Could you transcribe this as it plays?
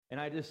And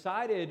I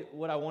decided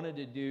what I wanted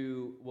to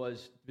do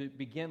was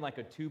begin like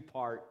a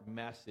two-part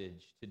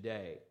message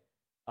today.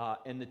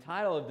 And the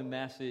title of the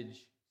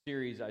message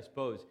series, I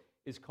suppose,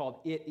 is called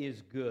It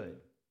Is Good.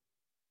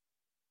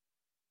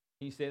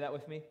 Can you say that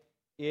with me?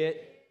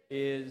 It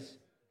is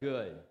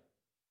good.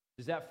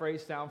 Does that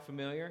phrase sound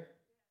familiar?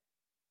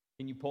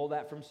 Can you pull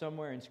that from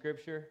somewhere in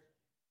Scripture?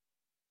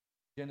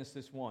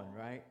 Genesis 1,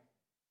 right?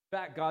 In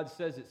fact, God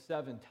says it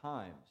 7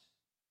 times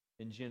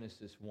in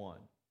Genesis 1.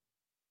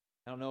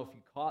 I don't know if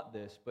you caught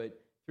this, but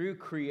through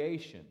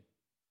creation,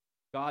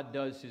 God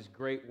does His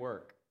great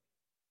work,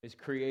 His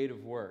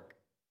creative work.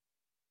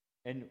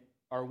 And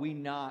are we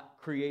not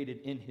created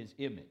in His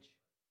image?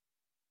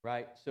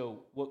 Right?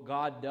 So what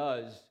God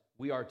does,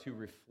 we are to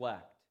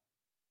reflect.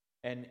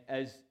 And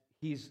as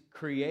He's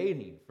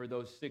creating for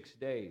those 6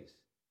 days,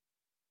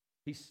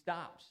 He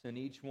stops in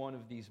each one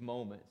of these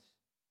moments.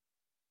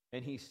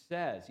 And He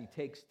says, He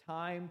takes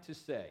time to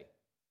say,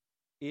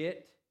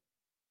 it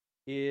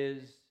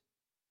is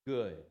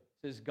good.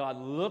 It says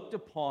God looked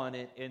upon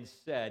it and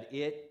said,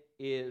 it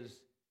is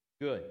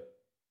good.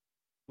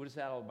 What is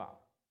that all about?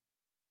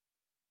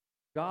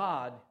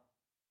 God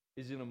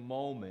is in a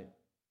moment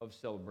of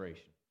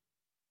celebration.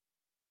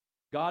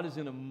 God is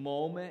in a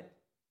moment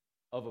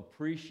of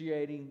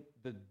appreciating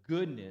the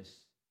goodness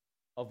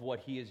of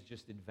what He has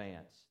just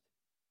advanced.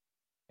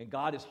 And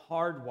God has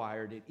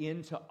hardwired it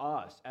into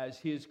us as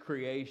His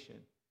creation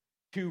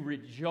to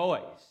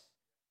rejoice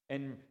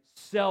and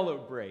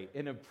celebrate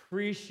and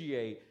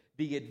appreciate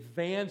the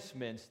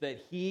advancements that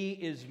He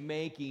is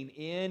making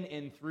in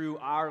and through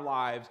our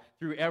lives,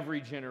 through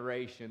every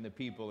generation the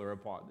people are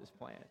upon this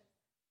planet.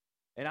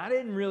 And I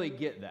didn't really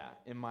get that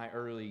in my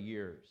early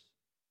years,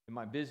 in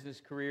my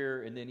business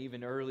career, and then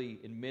even early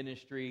in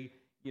ministry,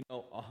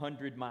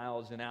 100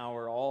 miles an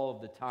hour all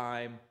of the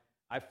time.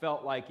 I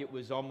felt like it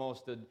was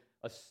almost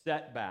a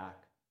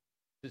setback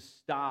to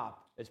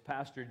stop, as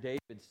Pastor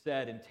David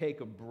said, and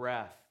take a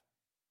breath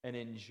and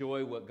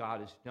enjoy what God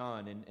has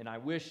done. And I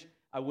wish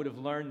I would have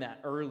learned that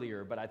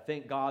earlier, but I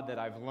thank God that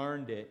I've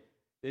learned it,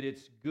 that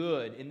it's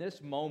good. In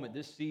this moment,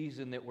 this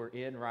season that we're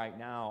in right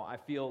now, I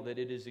feel that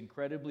it is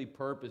incredibly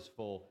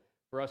purposeful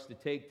for us to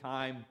take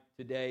time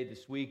today,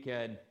 this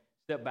weekend,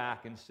 step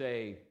back and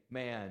say,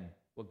 man,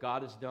 what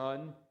God has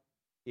done,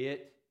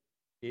 it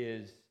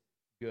is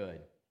good.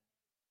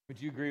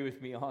 Would you agree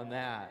with me on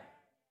that?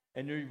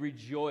 And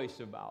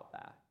rejoice about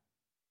that.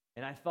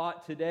 And I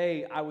thought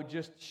today I would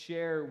just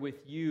share with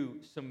you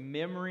some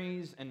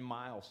memories and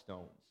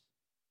milestones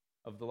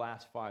of the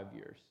last 5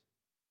 years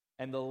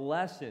and the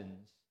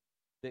lessons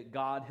that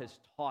God has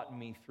taught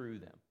me through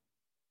them.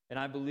 And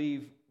I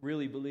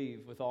really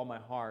believe with all my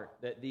heart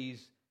that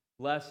these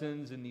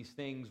lessons and these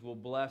things will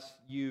bless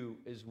you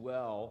as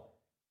well,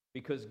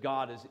 because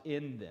God is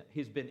in them.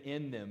 He's been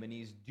in them and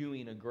He's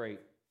doing a great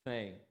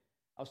thing.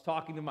 I was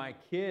talking to my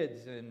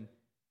kids and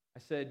I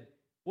said,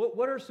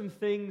 what are some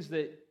things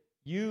that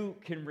you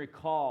can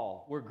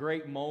recall were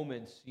great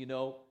moments,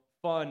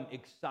 fun,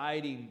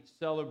 exciting,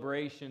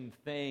 celebration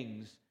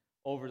things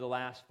over the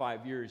last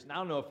 5 years? And I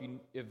don't know if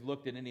you've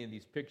looked at any of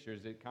these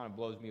pictures, it kind of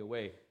blows me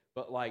away,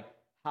 but like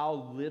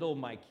how little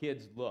my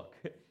kids look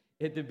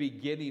at the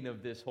beginning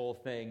of this whole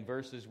thing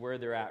versus where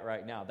they're at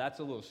right now. That's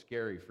a little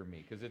scary for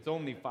me because it's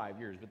only 5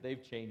 years, but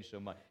they've changed so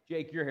much.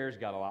 Jake, your hair's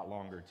got a lot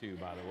longer too,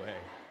 by the way.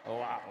 A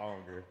lot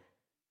longer.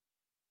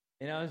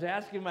 And I was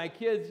asking my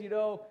kids,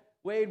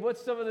 Wade,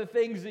 what's some of the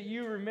things that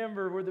you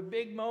remember were the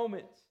big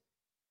moments?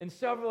 And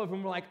several of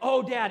them were like,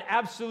 oh, Dad,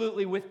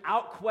 absolutely,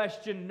 without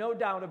question, no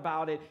doubt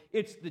about it.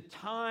 It's the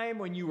time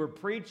when you were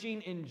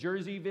preaching in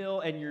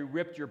Jerseyville and you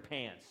ripped your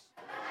pants.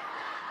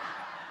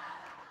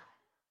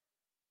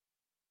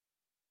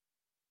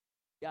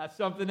 Got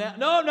something that?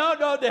 No,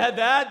 Dad,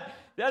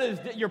 that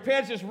is, your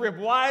pants just ripped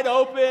wide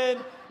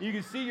open. You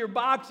can see your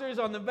boxers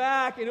on the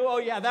back. And oh,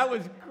 yeah, that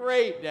was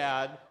great,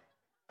 Dad.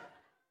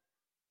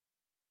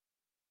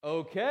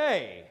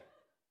 Okay.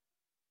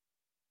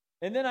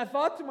 And then I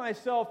thought to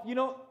myself,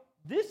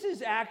 this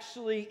is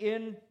actually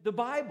in the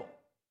Bible.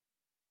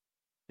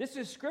 This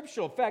is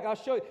scriptural. In fact, I'll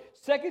show you.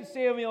 2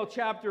 Samuel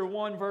chapter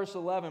 1, verse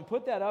 11.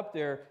 Put that up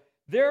there.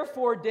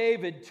 Therefore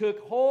David took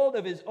hold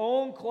of his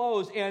own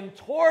clothes and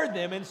tore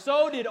them, and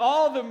so did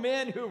all the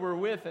men who were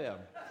with him.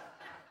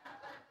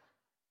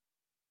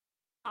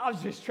 I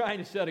was just trying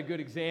to set a good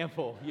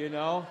example,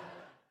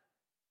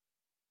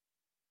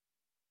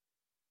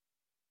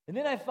 And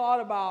then I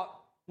thought about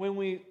when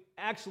we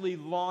actually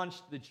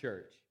launched the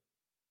church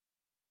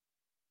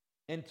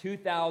in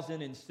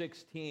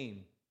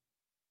 2016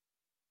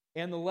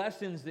 and the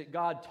lessons that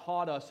God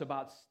taught us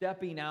about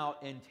stepping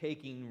out and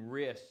taking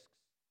risks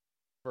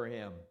for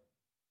Him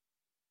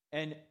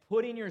and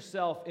putting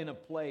yourself in a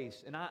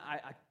place. And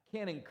I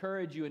can't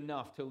encourage you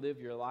enough to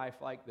live your life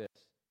like this,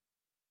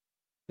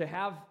 to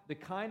have the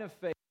kind of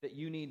faith that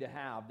you need to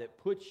have that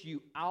puts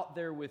you out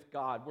there with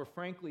God, where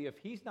frankly, if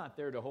He's not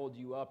there to hold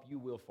you up, you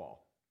will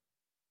fall.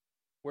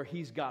 Where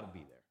He's got to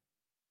be there.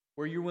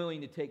 Where you're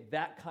willing to take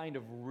that kind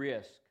of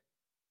risk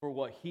for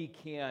what He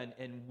can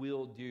and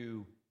will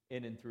do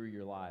in and through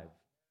your life.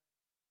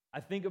 I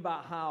think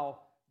about how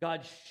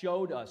God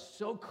showed us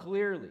so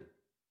clearly,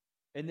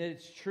 and that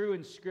it's true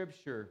in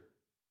Scripture,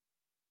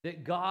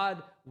 that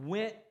God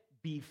went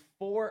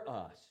before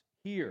us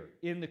here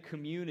in the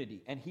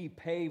community, and He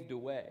paved a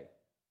way.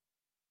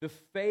 The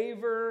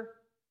favor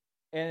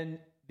and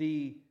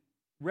the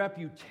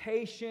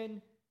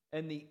reputation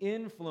and the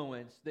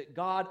influence that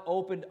God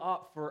opened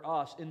up for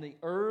us in the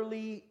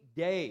early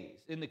days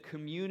in the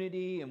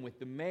community and with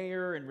the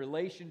mayor and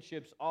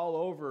relationships all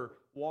over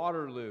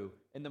Waterloo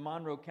and the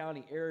Monroe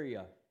County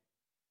area,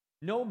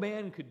 no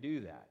man could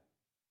do that.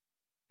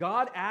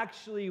 God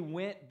actually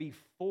went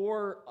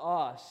before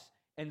us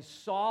and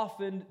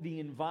softened the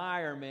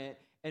environment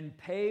and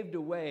paved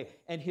a way,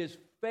 and His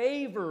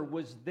favor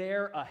was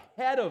there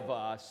ahead of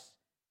us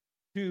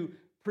to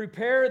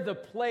prepare the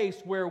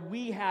place where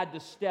we had to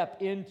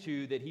step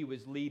into that He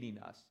was leading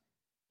us.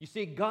 You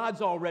see,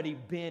 God's already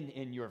been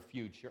in your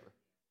future.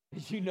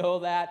 Did you know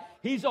that?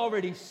 He's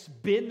already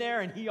been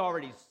there and He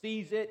already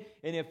sees it.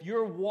 And if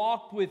you're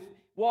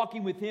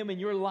walking with Him and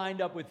you're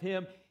lined up with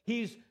Him,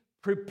 He's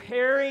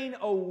preparing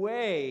a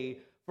way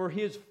for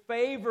His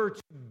favor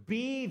to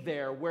be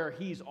there where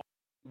He's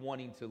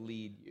wanting to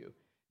lead you.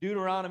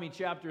 Deuteronomy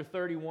chapter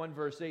 31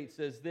 verse 8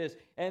 says this,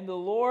 "And the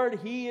Lord,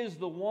 He is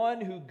the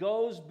one who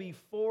goes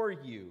before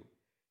you.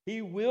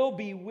 He will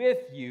be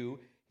with you.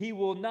 He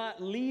will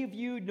not leave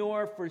you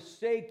nor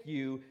forsake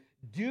you.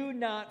 Do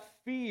not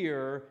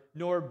fear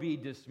nor be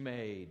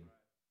dismayed."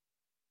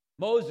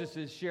 Moses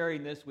is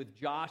sharing this with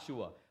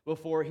Joshua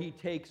before he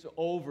takes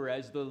over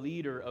as the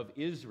leader of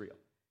Israel.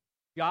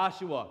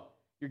 Joshua,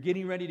 you're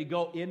getting ready to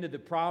go into the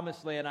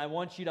promised land. I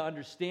want you to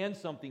understand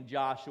something,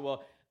 Joshua.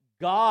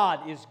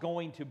 God is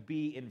going to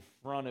be in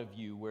front of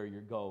you where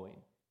you're going.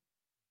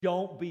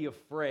 Don't be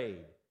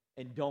afraid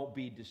and don't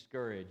be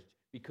discouraged,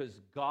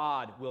 because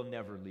God will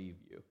never leave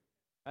you.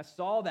 I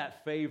saw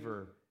that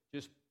favor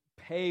just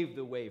pave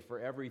the way for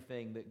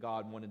everything that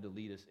God wanted to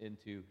lead us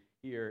into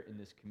here in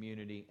this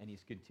community, and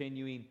He's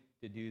continuing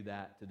to do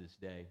that to this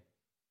day.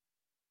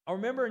 I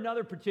remember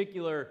another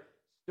particular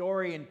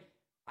story, and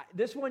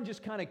this one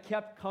just kind of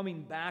kept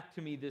coming back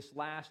to me this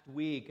last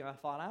week, and I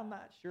thought, I'm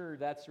not sure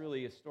that's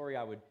really a story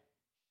I would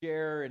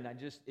share, and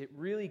it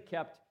really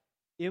kept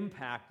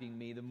impacting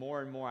me the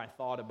more and more I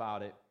thought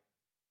about it.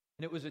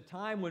 And it was a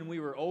time when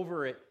we were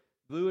over at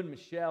Blue and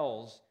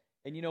Michelle's,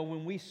 and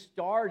when we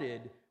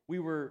started, we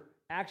were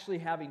actually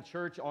having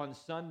church on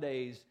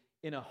Sundays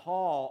in a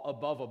hall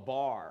above a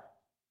bar.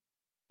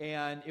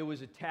 And it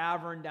was a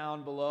tavern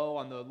down below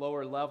on the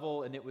lower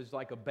level, and it was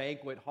like a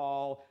banquet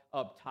hall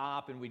up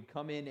top, and we'd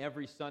come in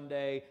every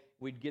Sunday.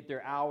 We'd get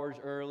there hours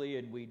early,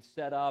 and we'd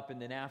set up,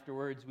 and then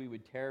afterwards we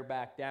would tear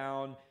back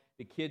down.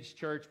 The kids'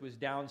 church was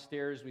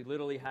downstairs. We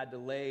literally had to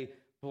lay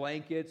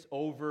blankets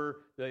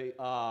over the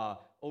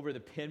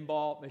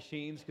pinball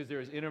machines because there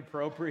was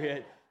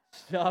inappropriate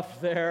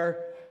stuff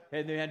there.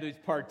 And they had these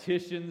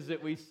partitions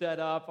that we set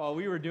up. Oh,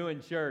 we were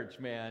doing church,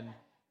 man.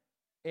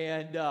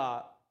 And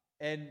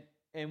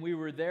we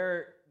were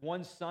there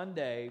one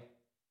Sunday,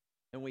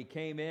 and we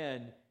came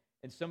in,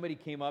 and somebody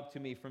came up to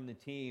me from the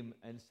team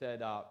and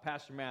said,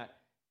 "Pastor Matt,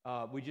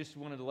 we just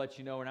wanted to let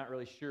you know we're not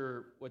really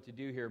sure what to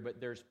do here, but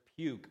there's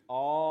puke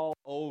all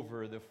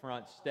over the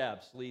front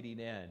steps leading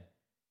in."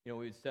 We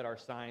would set our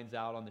signs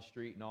out on the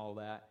street and all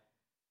that.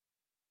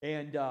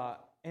 And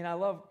I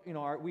love,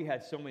 we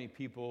had so many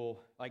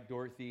people like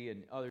Dorothy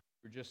and others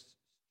who were just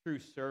true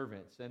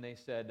servants. And they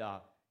said,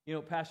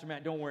 "Pastor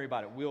Matt, don't worry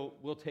about it.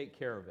 We'll take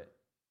care of it."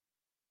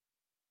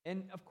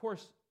 And of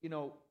course,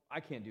 I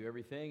can't do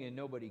everything, and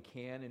nobody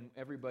can, and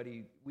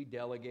everybody, we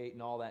delegate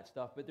and all that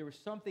stuff. But there was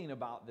something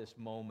about this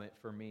moment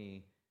for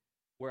me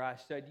where I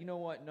said, "You know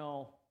what?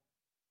 No."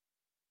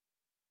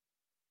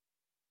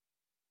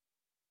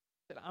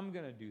 I said, "I'm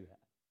going to do that."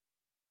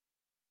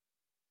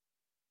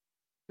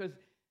 Because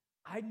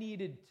I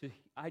needed to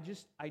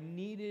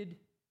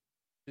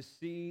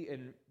see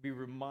and be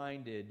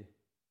reminded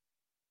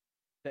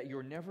that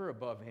you're never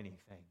above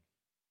anything.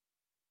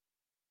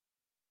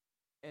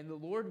 And the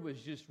Lord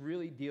was just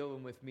really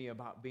dealing with me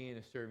about being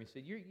a servant. He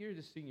said, you're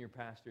the senior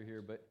pastor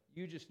here, but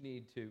you just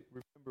need to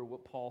remember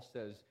what Paul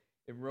says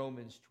in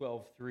Romans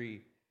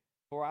 12:3.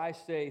 "For I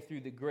say,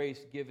 through the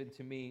grace given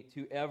to me,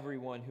 to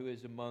everyone who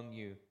is among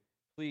you,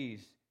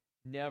 please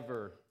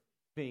never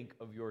think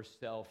of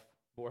yourself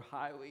more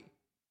highly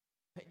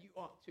than you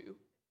ought to."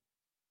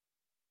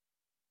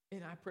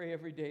 And I pray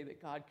every day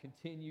that God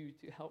continue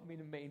to help me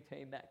to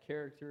maintain that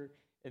character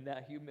and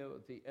that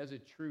humility as a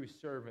true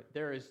servant.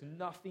 There is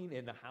nothing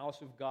in the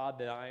house of God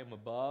that I am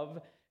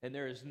above, and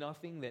there is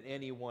nothing that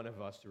any one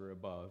of us are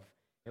above.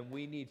 And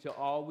we need to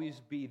always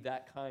be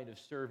that kind of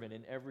servant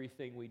in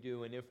everything we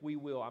do. And if we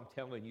will, I'm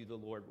telling you, the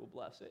Lord will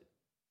bless it.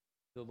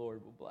 The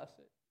Lord will bless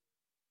it.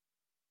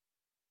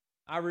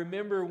 I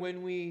remember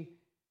when we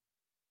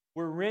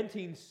were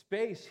renting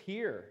space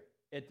here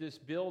at this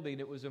building.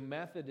 It was a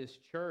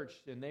Methodist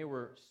church, and they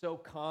were so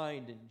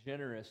kind and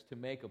generous to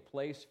make a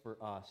place for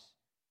us.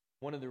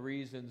 One of the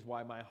reasons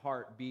why my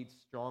heart beats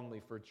strongly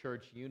for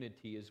church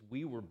unity is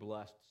we were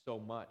blessed so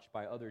much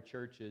by other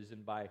churches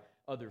and by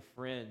other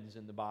friends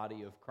in the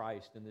body of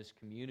Christ in this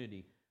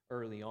community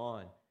early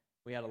on.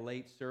 We had a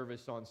late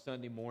service on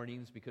Sunday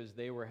mornings because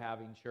they were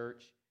having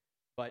church.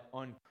 But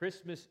on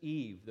Christmas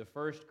Eve, the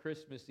first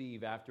Christmas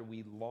Eve after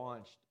we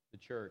launched the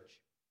church,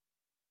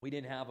 we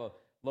didn't have a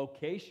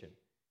location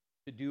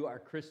to do our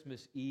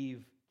Christmas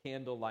Eve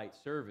candlelight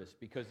service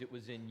because it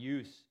was in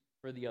use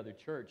for the other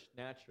church,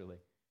 naturally.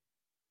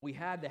 We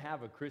had to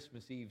have a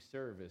Christmas Eve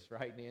service,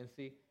 right,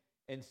 Nancy?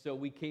 And so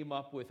we came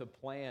up with a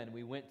plan.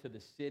 We went to the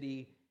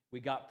city. We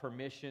got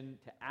permission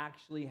to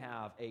actually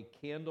have a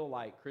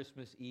candlelight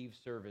Christmas Eve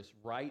service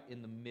right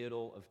in the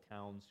middle of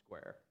town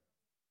square.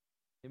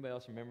 Anybody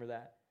else remember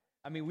that?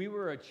 I mean, we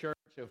were a church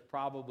of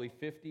probably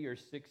 50 or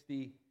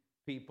 60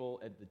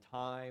 people at the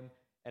time,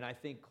 and I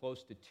think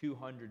close to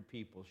 200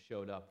 people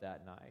showed up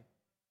that night.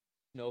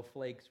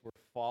 Snowflakes were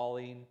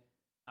falling.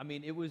 I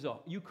mean,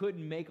 you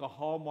couldn't make a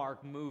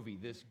Hallmark movie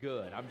this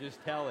good. I'm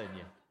just telling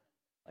you.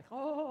 Like,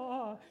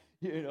 oh,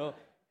 you know.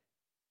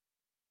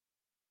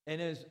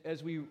 And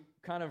as we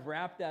kind of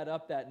wrapped that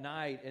up that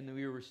night and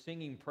we were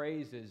singing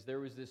praises, there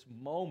was this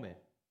moment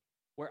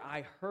where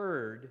I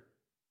heard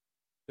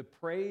the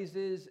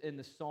praises and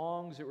the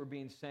songs that were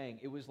being sang.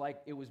 It was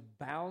like it was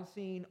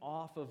bouncing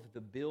off of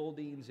the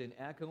buildings and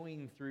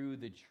echoing through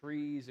the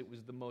trees. It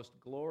was the most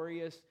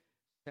glorious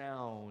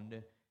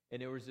sound,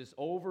 and there was this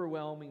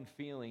overwhelming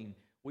feeling.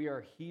 We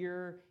are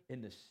here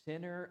in the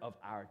center of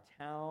our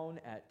town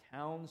at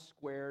Town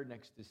Square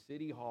next to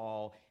City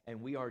Hall,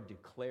 and we are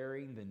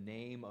declaring the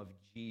name of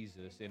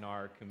Jesus in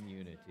our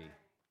community.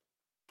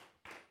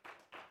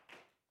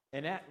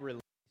 And that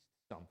released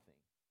something.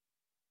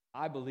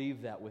 I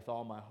believe that with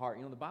all my heart.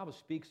 You know, the Bible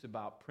speaks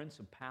about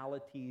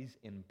principalities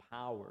and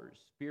powers,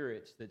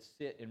 spirits that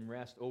sit and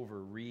rest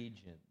over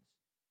regions.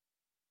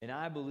 And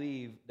I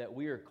believe that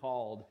we are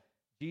called.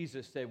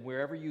 Jesus said,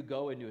 wherever you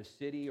go into a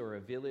city or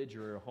a village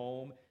or a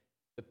home,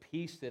 the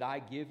peace that I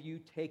give you,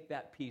 take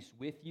that peace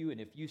with you,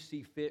 and if you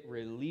see fit,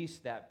 release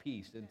that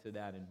peace into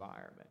that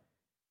environment.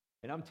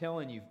 And I'm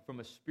telling you,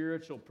 from a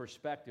spiritual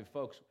perspective,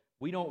 folks,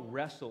 we don't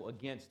wrestle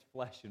against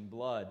flesh and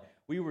blood.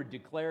 We were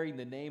declaring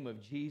the name of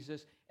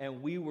Jesus,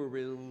 and we were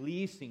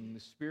releasing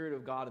the Spirit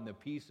of God and the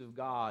peace of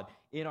God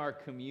in our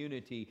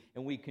community,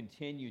 and we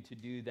continue to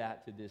do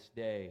that to this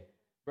day.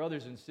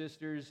 Brothers and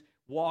sisters,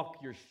 walk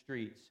your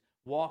streets.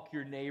 Walk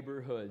your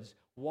neighborhoods.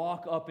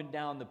 Walk up and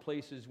down the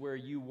places where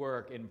you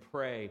work and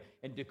pray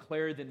and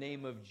declare the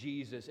name of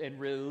Jesus and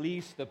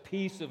release the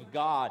peace of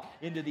God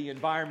into the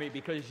environment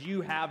because you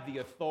have the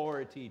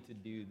authority to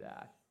do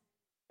that.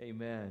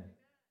 Amen.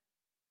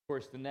 Of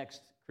course, the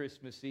next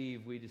Christmas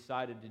Eve, we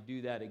decided to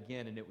do that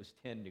again, and it was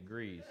 10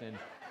 degrees. And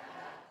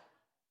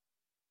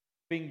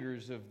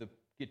fingers of the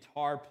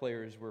guitar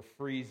players were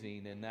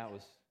freezing, and that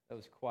was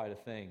quite a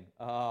thing.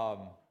 I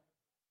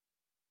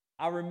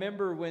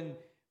remember when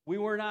we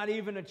were not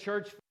even a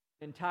church for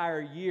an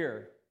entire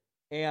year,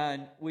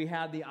 and we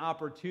had the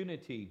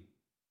opportunity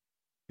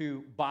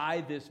to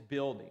buy this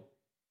building.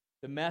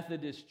 The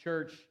Methodist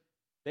Church,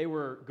 they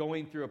were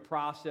going through a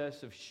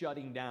process of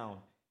shutting down,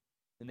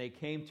 and they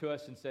came to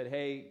us and said,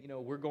 hey, you know,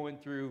 we're going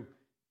through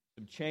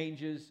some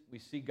changes. We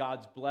see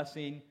God's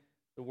blessing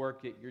the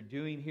work that you're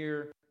doing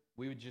here.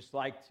 We would just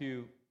like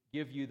to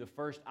give you the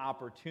first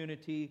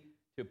opportunity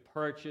to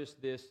purchase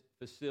this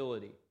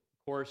facility.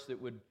 Of course, it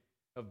would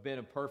have been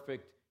a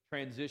perfect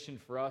transition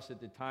for us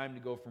at the time to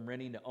go from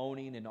renting to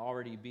owning and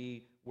already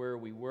be where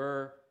we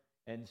were.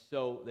 And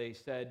so they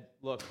said,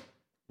 look,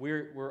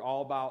 we're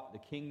all about the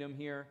kingdom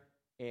here,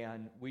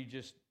 and we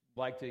just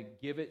like to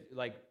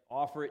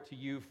offer it to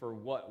you for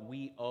what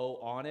we owe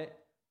on it.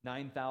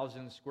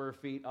 9,000 square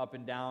feet up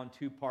and down,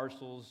 2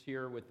 parcels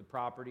here with the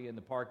property and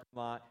the parking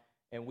lot,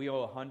 and we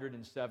owe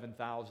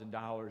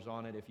 $107,000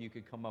 on it. If you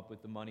could come up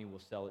with the money, we'll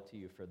sell it to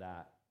you for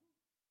that.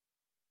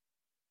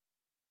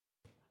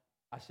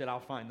 I said, I'll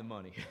find the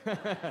money.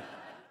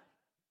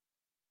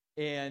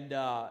 And,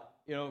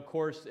 of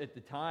course, at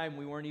the time,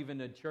 we weren't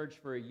even a church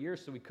for a year,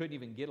 so we couldn't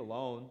even get a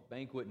loan.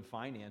 Bank wouldn't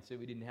finance it.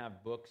 We didn't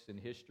have books and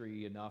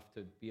history enough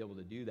to be able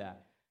to do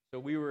that. So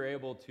we were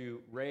able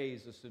to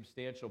raise a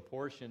substantial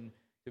portion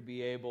to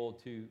be able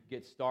to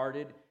get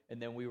started,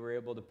 and then we were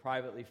able to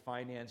privately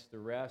finance the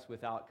rest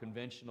without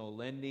conventional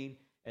lending,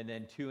 and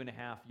then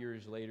 2.5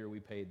 years later, we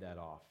paid that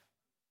off.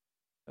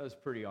 That was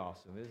pretty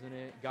awesome, isn't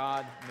it?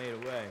 God made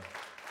a way.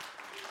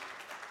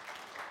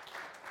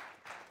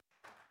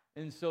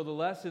 And so the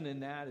lesson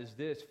in that is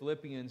this,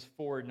 Philippians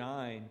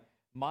 4:9,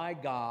 my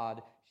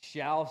God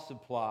shall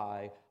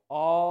supply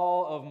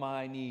all of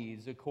my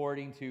needs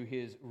according to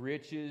his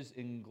riches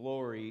in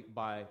glory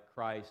by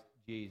Christ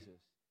Jesus.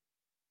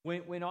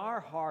 When our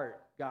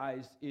heart,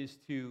 guys, is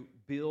to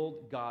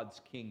build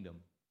God's kingdom,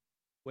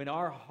 when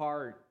our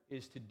heart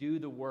is to do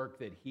the work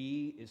that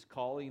he is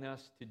calling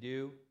us to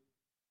do,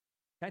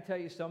 can I tell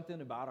you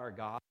something about our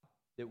God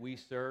that we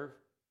serve?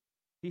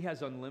 He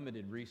has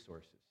unlimited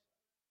resources.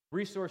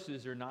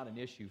 Resources are not an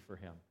issue for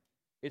him.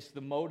 It's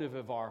the motive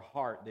of our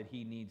heart that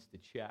he needs to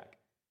check.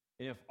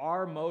 And if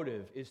our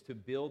motive is to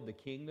build the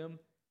kingdom,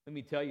 let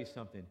me tell you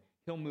something.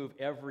 He'll move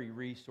every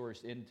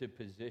resource into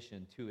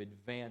position to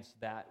advance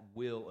that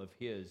will of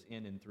His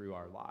in and through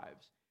our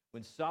lives.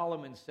 When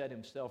Solomon set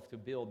himself to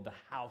build the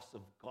house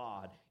of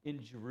God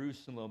in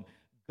Jerusalem,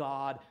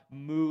 God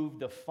moved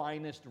the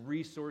finest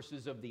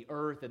resources of the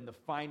earth and the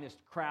finest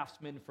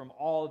craftsmen from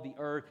all of the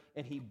earth,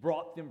 and He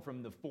brought them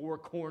from the four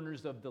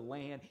corners of the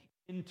land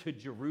into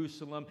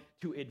Jerusalem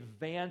to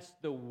advance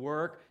the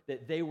work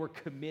that they were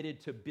committed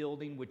to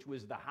building, which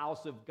was the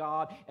house of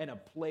God and a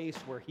place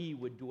where He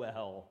would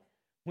dwell.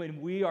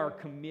 When we are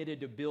committed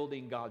to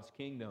building God's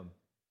kingdom,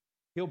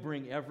 He'll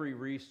bring every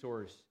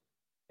resource,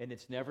 and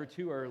it's never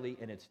too early,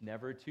 and it's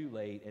never too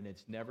late, and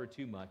it's never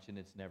too much, and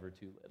it's never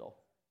too little.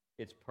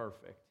 It's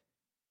perfect.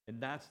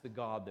 And that's the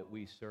God that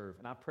we serve.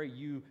 And I pray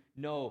you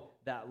know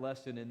that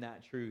lesson and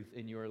that truth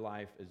in your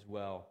life as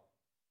well.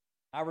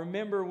 I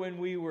remember when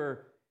we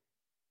were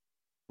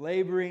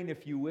laboring,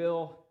 if you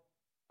will,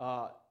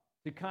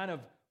 to kind of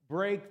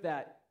break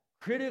that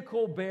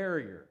critical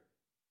barrier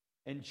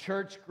in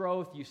church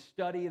growth. You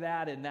study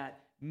that, and that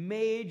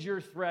major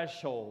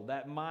threshold,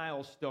 that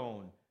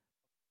milestone,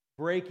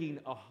 breaking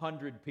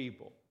 100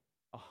 people,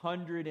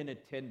 100 in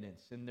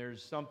attendance. And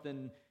there's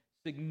something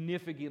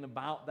significant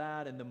about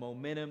that and the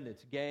momentum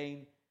that's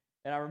gained.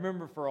 And I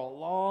remember for a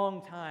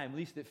long time, at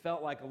least it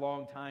felt like a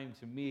long time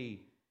to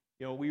me,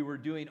 we were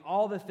doing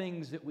all the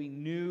things that we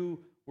knew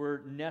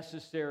were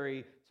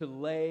necessary to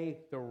lay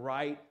the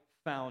right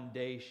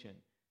foundation,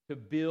 to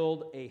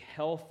build a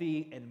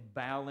healthy and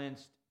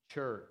balanced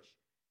church.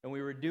 And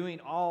we were doing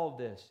all of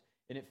this,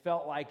 and it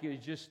felt like it was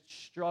just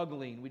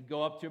struggling. We'd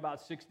go up to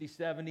about 60,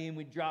 70, and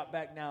we'd drop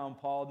back down,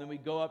 Paul. Then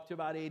we'd go up to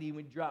about 80, and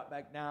we'd drop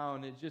back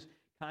down. It's just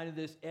kind of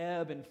this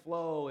ebb and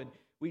flow, and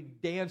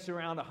we'd dance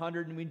around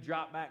 100, and we'd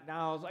drop back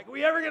down. I was like, are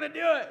we ever going to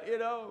do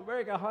it?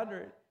 Break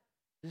 100.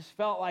 It just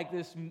felt like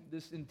this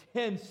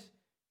intense,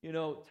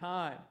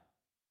 time.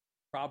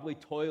 Probably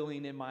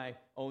toiling in my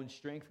own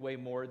strength way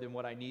more than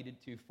what I needed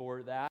to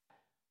for that.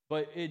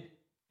 But it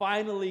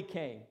finally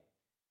came.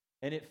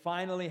 And it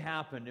finally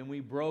happened, and we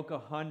broke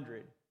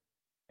 100.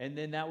 And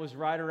then that was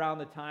right around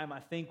the time, I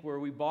think, where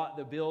we bought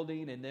the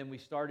building, and then we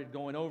started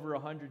going over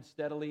 100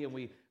 steadily, and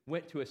we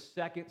went to a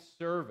second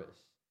service.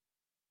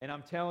 And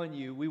I'm telling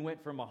you, we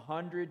went from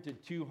 100 to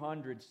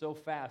 200 so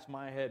fast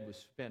my head was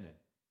spinning.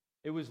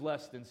 It was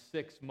less than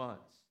 6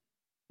 months.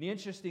 The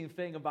interesting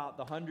thing about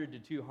the 100 to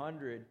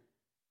 200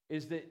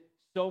 is that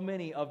so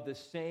many of the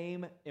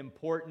same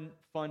important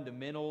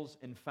fundamentals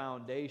and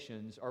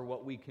foundations are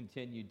what we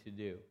continued to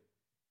do.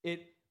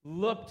 It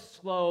looked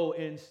slow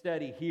and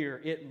steady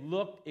here. It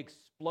looked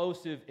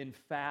explosive and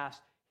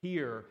fast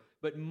here.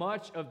 But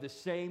much of the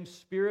same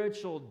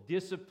spiritual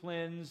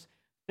disciplines,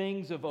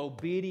 things of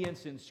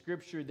obedience in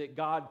Scripture that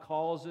God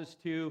calls us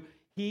to,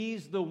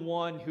 He's the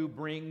one who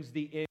brings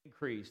the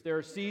increase. There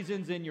are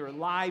seasons in your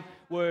life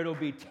where it'll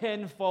be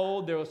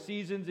tenfold. There are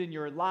seasons in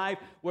your life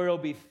where it'll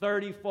be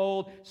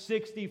 30-fold,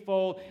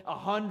 60-fold,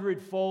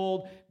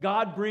 100-fold.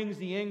 God brings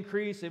the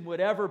increase in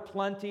whatever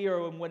plenty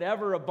or in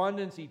whatever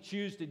abundance He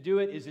chooses to do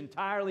it is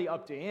entirely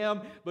up to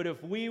Him. But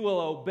if we will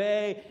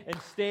obey and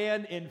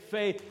stand in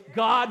faith,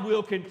 God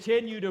will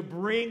continue to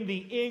bring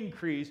the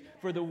increase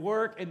for the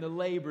work and the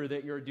labor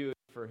that you're doing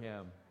for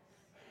Him.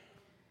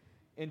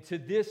 And to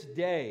this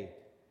day,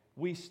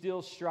 we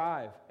still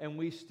strive and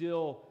we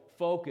still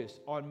focus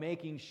on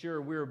making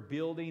sure we're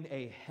building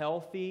a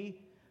healthy,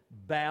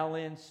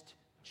 balanced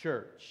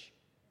church.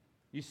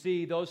 You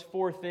see, those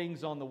 4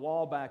 things on the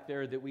wall back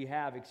there that we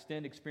have: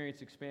 extend,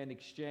 experience, expand,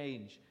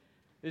 exchange.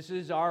 This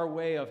is our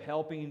way of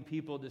helping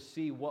people to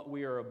see what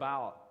we are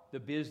about, the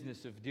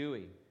business of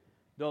doing.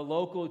 The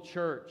local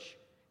church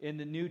in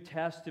the New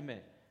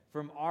Testament,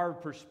 from our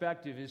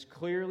perspective, is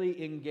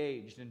clearly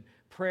engaged in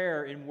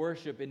prayer, in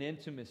worship, in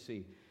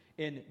intimacy,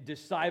 in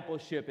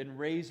discipleship, in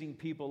raising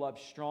people up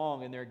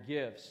strong in their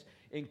gifts,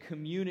 in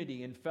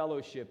community, in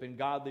fellowship, in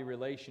godly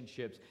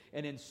relationships,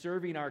 and in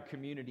serving our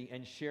community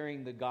and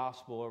sharing the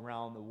gospel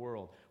around the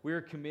world.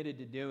 We're committed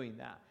to doing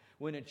that.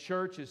 When a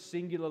church is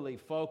singularly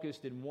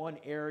focused in one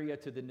area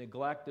to the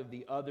neglect of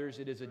the others,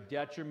 it is a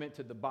detriment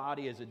to the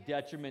body, is a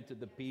detriment to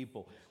the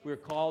people. We're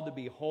called to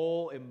be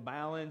whole and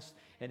balanced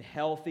and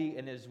healthy,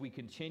 and as we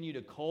continue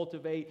to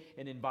cultivate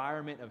an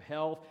environment of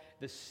health,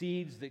 the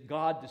seeds that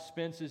God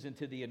dispenses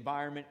into the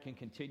environment can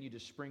continue to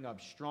spring up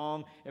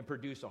strong and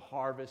produce a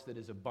harvest that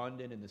is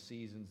abundant in the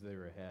seasons that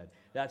are ahead.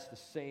 That's the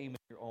same in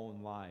your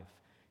own life,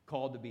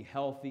 called to be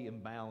healthy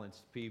and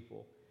balanced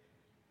people.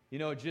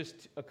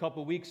 Just a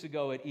couple weeks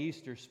ago at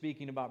Easter,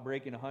 speaking about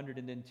breaking 100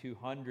 and then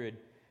 200,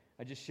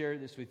 I just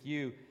shared this with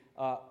you.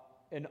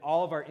 In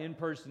all of our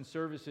in-person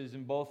services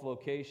in both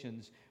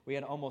locations, we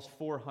had almost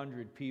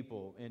 400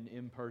 people in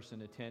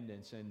in-person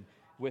attendance. And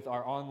with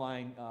our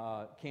online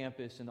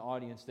campus and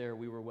audience there,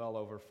 we were well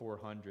over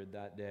 400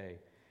 that day.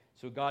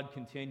 So God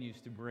continues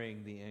to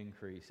bring the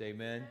increase.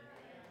 Amen?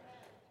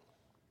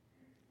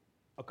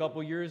 A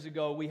couple years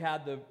ago, we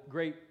had the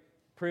great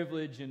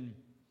privilege and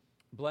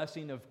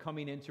blessing of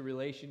coming into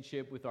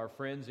relationship with our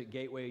friends at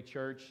Gateway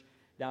Church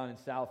down in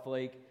South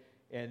Lake.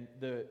 And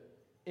the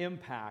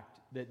impact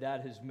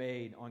that has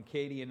made on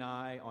Katie and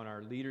I, on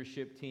our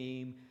leadership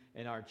team,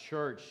 and our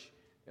church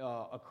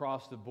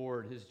across the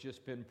board has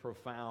just been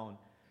profound,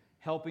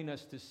 helping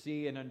us to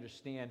see and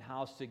understand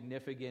how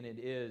significant it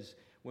is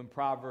when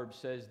Proverbs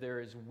says there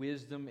is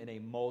wisdom in a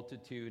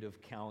multitude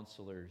of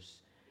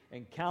counselors.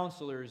 And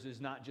counselors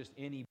is not just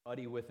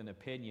anybody with an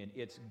opinion.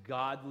 It's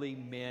godly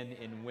men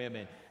and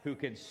women who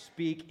can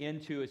speak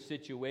into a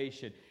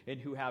situation and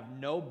who have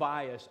no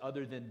bias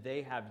other than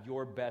they have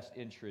your best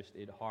interest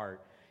at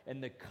heart.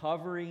 And the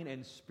covering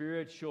and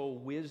spiritual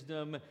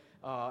wisdom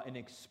and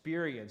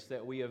experience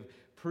that we have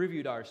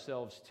previewed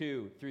ourselves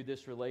to through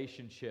this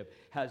relationship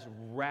has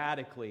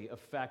radically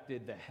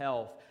affected the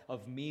health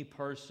of me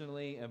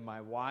personally and my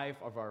wife,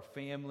 of our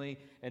family,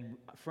 and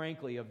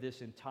frankly of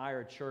this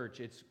entire church.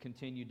 It's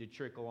continued to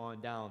trickle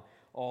on down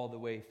all the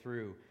way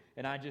through.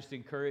 And I just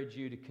encourage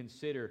you to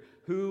consider,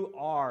 who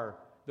are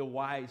the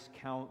wise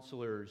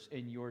counselors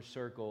in your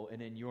circle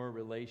and in your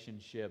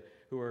relationship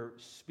who are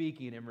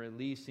speaking and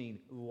releasing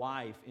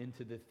life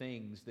into the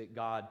things that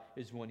God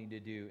is wanting to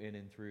do in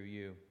and through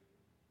you.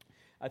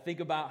 I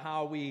think about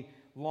how we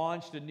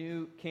launched a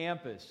new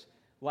campus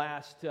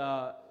last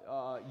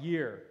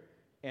year,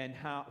 and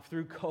how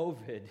through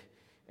COVID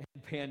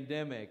and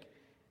pandemic,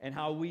 and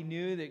how we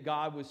knew that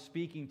God was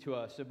speaking to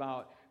us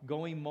about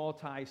going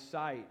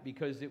multi-site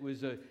because it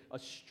was a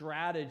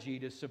strategy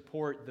to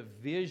support the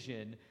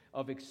vision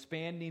of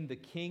expanding the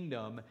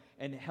kingdom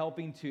and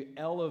helping to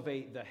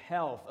elevate the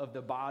health of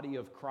the body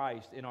of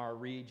Christ in our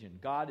region.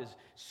 God has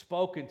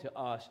spoken to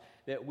us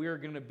that we're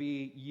going to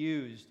be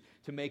used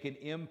to make an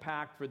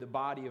impact for the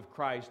body of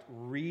Christ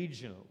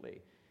regionally.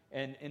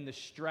 And the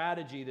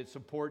strategy that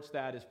supports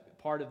that, is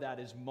part of that,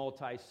 is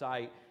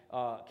multi-site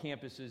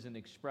campuses and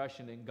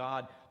expression. And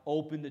God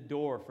opened the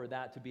door for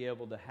that to be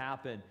able to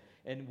happen.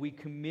 And we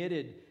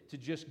committed to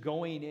just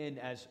going in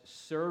as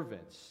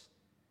servants.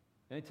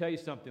 Let me tell you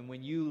something.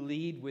 When you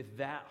lead with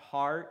that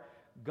heart,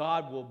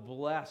 God will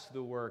bless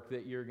the work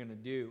that you're going to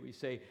do. We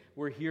say,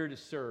 we're here to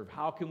serve.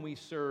 How can we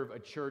serve a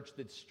church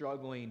that's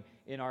struggling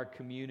in our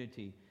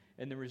community?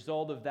 And the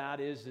result of that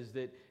is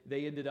that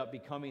they ended up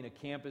becoming a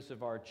campus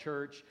of our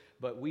church.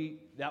 But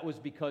that was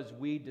because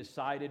we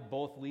decided,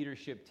 both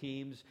leadership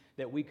teams,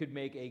 that we could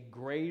make a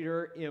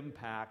greater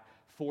impact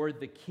for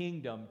the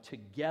kingdom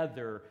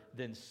together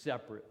than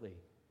separately.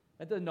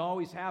 That doesn't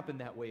always happen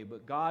that way,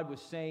 but God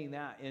was saying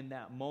that in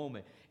that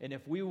moment. And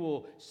if we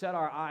will set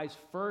our eyes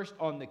first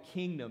on the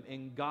kingdom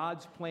and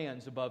God's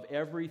plans above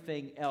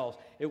everything else,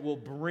 it will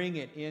bring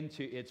it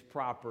into its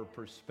proper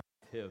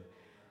perspective.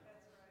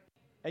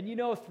 And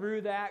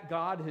through that,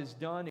 God has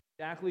done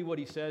exactly what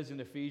He says in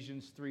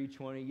Ephesians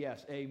 3:20.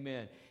 Yes,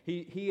 amen.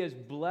 He has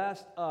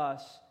blessed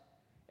us,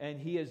 and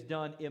He has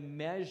done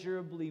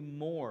immeasurably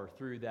more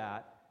through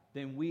that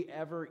than we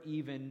ever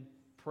even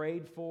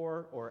prayed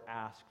for or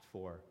asked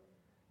for.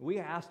 We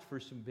asked for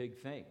some big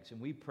things, and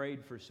we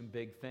prayed for some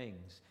big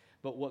things.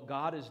 But what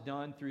God has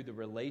done through the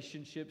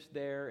relationships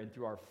there and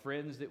through our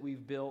friends that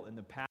we've built and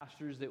the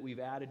pastors that we've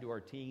added to our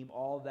team,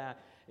 all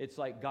that, it's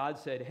like God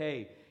said,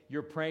 hey,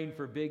 you're praying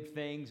for big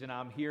things, and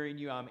I'm hearing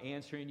you, I'm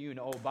answering you, and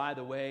oh, by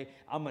the way,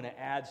 I'm going to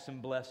add some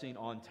blessing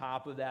on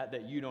top of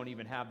that you don't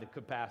even have the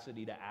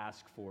capacity to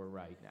ask for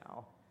right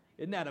now.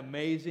 Isn't that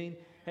amazing?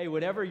 Hey,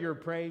 whatever you're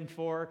praying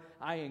for,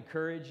 I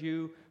encourage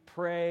you,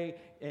 pray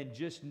and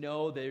just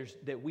know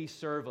that we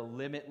serve a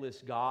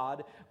limitless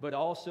God, but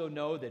also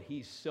know that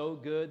He's so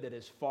good that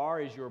as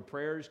far as your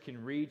prayers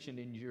can reach and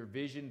in your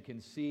vision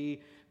can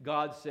see,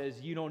 God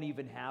says you don't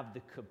even have the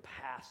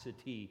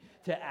capacity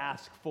to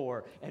ask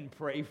for and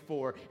pray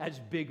for as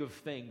big of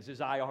things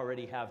as I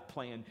already have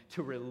planned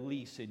to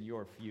release in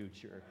your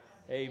future.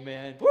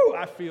 Amen. Woo,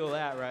 I feel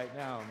that right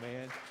now,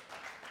 man.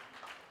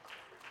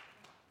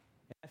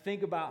 I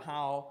think about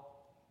how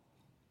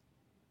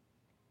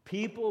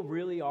people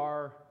really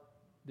are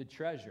the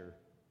treasure.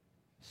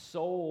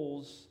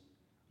 Souls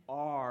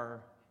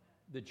are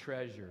the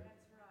treasure.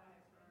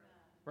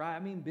 Right? I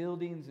mean,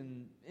 buildings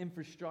and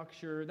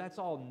infrastructure, that's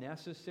all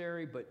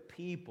necessary, but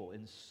people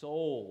and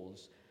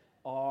souls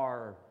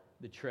are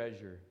the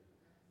treasure.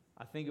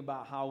 I think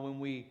about how when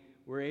we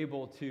were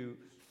able to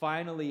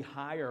finally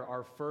hire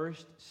our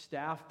first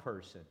staff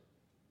person,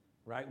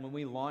 right? When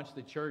we launched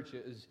the church,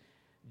 it was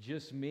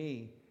just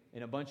me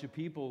and a bunch of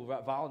people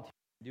volunteering,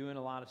 doing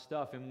a lot of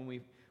stuff. And when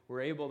we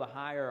were able to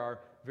hire our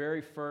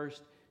very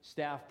first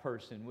staff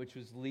person, which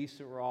was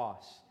Lisa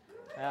Ross,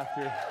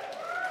 after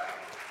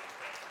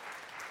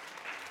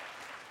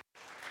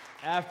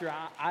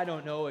I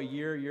don't know, a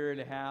year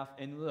and a half.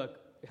 And look,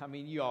 I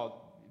mean,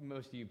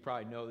 most of you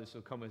probably know this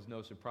will come as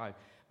no surprise,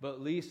 but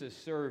Lisa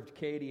served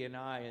Katie and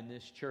I in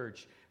this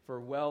church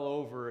for well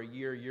over a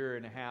year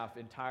and a half,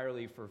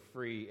 entirely for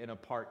free in a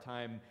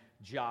part-time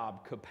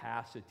job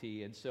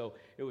capacity. And so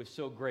it was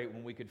so great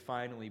when we could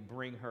finally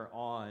bring her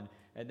on,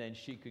 and then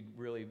she could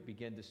really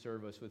begin to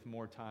serve us with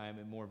more time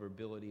and more of her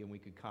ability, and we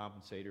could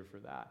compensate her for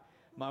that.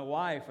 My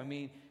wife, I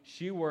mean,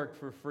 she worked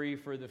for free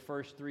for the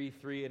first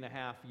three and a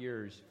half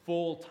years,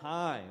 full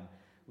time,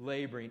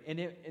 laboring. And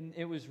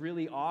it was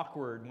really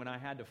awkward when I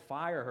had to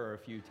fire her a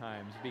few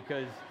times,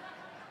 because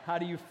how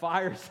do you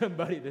fire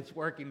somebody that's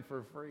working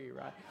for free,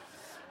 right?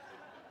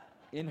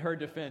 In her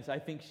defense, I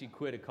think she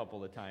quit a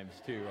couple of times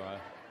too.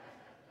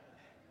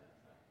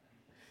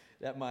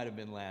 That might have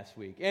been last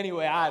week.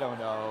 Anyway, I don't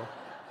know.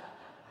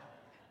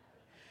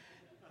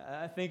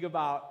 I think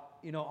about,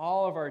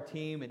 all of our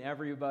team and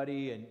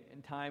everybody, and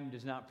time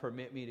does not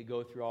permit me to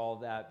go through all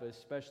of that, but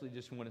especially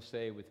just want to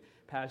say with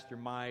Pastor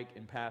Mike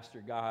and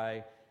Pastor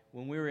Guy,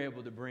 when we were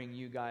able to bring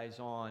you guys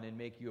on and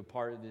make you a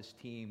part of this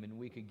team, and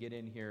we could get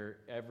in here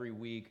every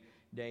week,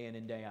 day in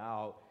and day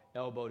out,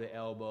 elbow to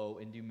elbow,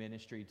 and do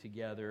ministry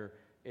together,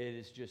 it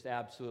has just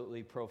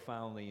absolutely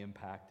profoundly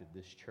impacted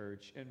this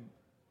church and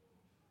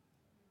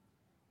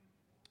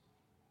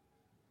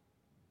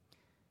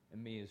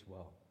me as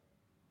well.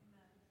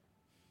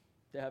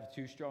 To have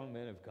two strong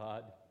men of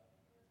God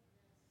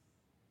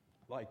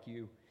like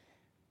you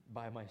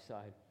by my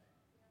side.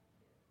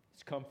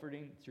 It's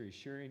comforting, it's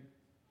reassuring,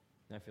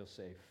 and I feel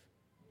safe.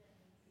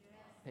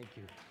 Thank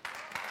you.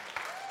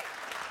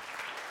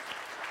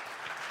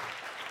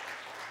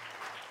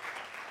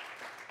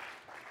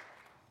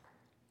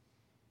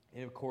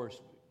 And of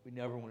course, we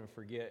never want to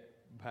forget,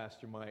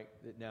 Pastor Mike,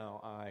 that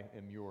now I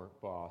am your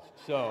boss.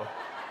 So...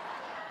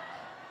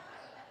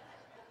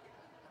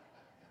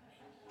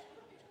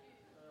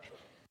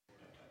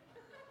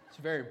 it's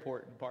a very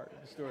important part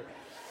of the story.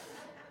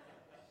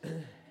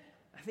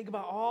 I think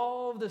about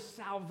all the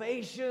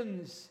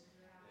salvations.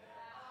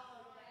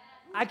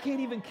 I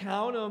can't even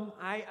count them.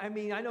 I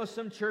mean, I know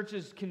some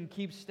churches can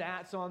keep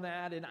stats on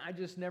that, and I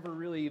just never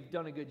really have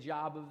done a good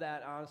job of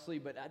that, honestly.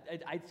 But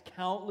it's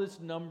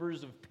countless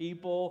numbers of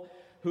people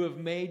who have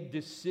made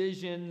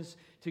decisions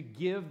to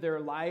give their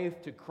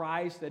life to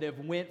Christ, that have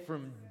went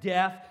from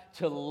death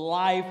to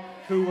life,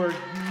 who are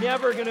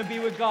never going to be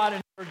with God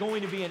and are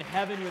going to be in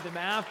heaven with Him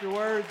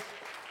afterwards.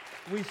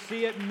 We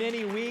see it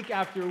many week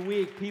after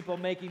week, people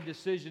making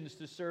decisions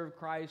to serve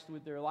Christ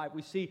with their life.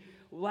 We see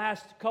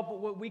last couple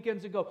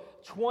weekends ago,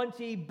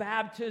 20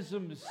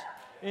 baptisms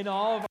in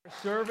all of our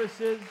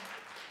services,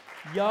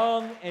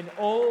 young and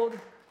old.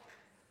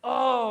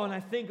 Oh, and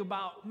I think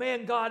about,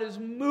 man, God is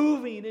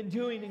moving and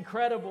doing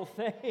incredible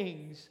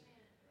things.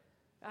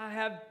 I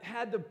have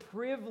had the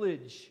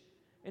privilege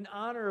and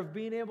honor of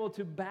being able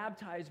to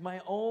baptize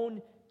my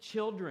own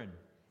children.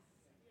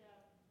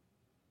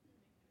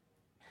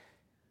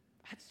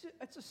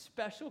 That's a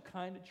special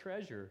kind of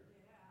treasure.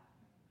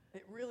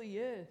 It really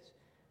is.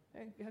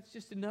 And that's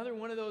just another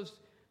one of those,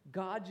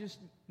 God just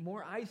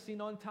more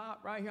icing on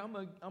top right here. I'm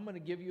going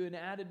to give you an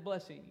added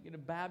blessing. You're going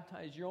to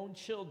baptize your own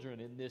children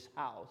in this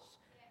house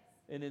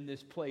and in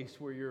this place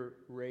where you're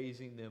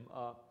raising them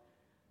up.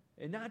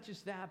 And not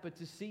just that, but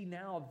to see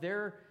now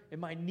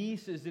and my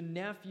nieces and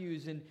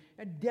nephews, and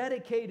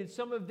dedicated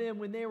some of them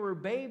when they were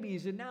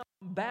babies, and now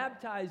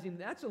baptizing.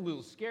 That's a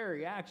little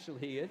scary,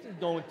 actually. It's just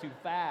going too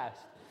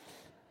fast.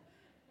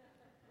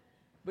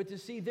 But to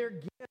see their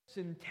gifts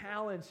and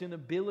talents and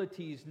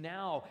abilities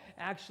now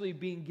actually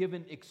being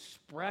given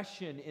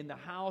expression in the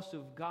house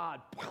of God.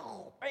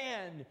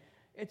 Man,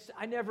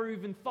 I never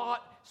even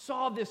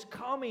saw this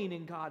coming,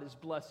 and God is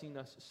blessing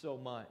us so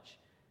much.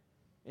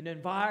 An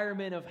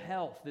environment of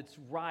health that's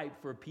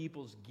ripe for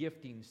people's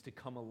giftings to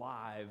come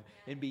alive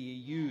and be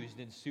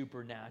used in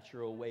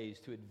supernatural ways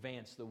to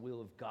advance the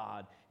will of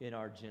God in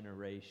our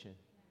generation.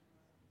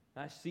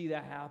 I see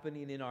that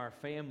happening in our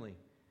family.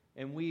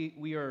 And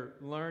we are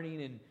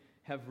learning and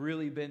have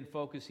really been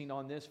focusing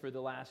on this for the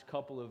last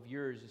couple of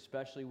years,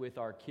 especially with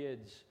our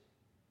kids,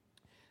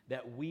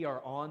 that we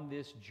are on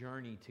this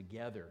journey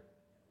together.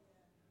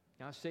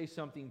 Now, I'll say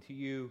something to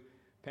you,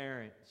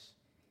 parents,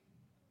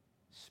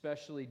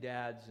 especially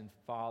dads and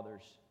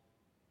fathers.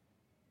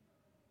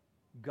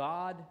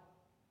 God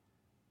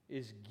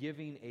is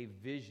giving a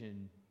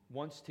vision,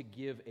 wants to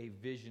give a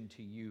vision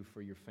to you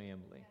for your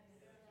family.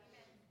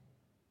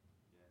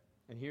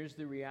 And here's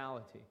the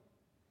reality.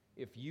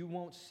 If you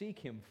won't seek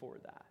Him for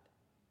that,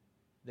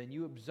 then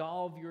you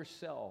absolve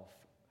yourself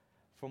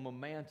from a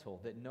mantle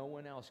that no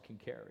one else can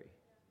carry.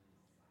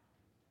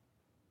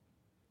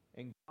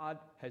 And God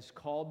has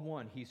called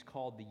one. He's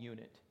called the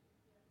unit.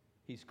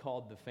 He's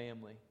called the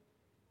family.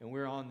 And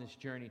we're on this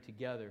journey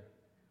together.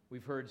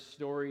 We've heard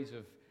stories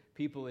of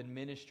people in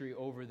ministry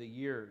over the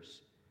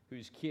years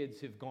whose kids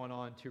have gone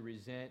on to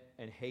resent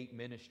and hate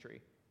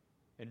ministry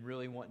and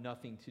really want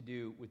nothing to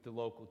do with the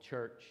local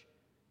church.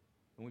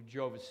 And we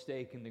drove a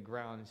stake in the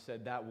ground and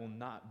said, that will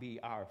not be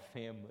our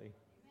family.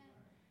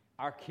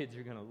 Our kids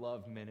are going to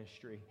love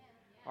ministry.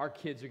 Our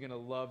kids are going to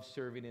love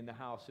serving in the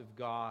house of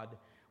God.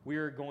 We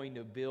are going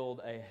to build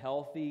a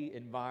healthy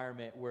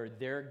environment where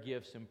their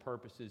gifts and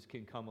purposes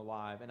can come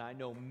alive. And I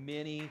know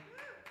many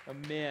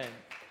men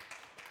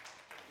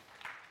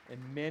and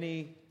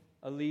many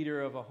a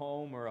leader of a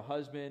home or a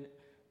husband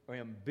are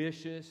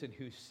ambitious and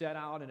who set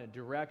out in a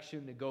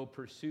direction to go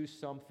pursue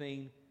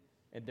something,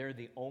 and they're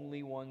the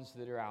only ones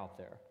that are out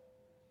there.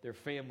 Their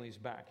family's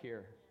back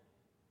here.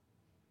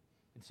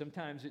 And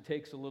sometimes it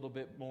takes a little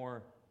bit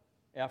more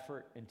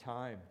effort and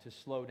time to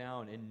slow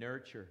down and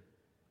nurture.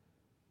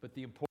 But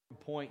the important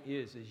point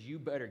is you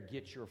better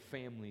get your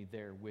family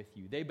there with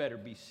you. They better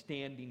be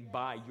standing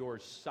by your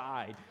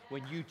side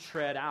when you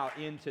tread out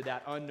into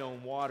that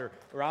unknown water,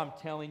 or I'm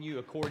telling you,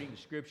 according to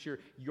Scripture,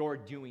 you're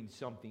doing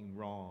something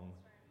wrong.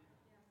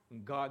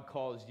 When God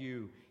calls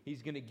you,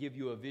 He's going to give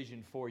you a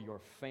vision for your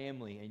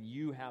family, and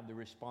you have the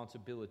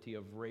responsibility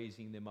of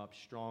raising them up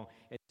strong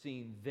and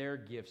seeing their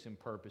gifts and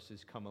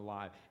purposes come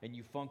alive. And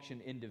you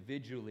function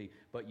individually,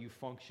 but you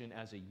function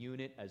as a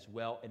unit as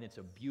well, and it's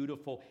a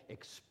beautiful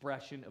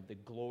expression of the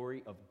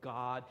glory of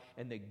God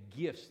and the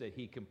gifts that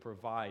He can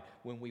provide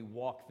when we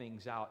walk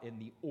things out in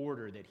the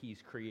order that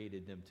He's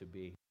created them to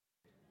be.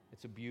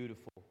 It's a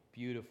beautiful,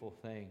 beautiful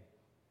thing.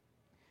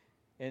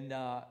 And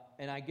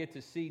I get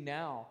to see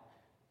now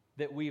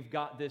that we've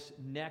got this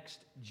next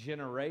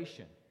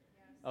generation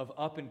of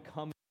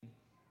up-and-coming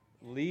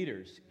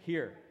leaders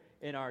here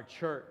in our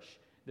church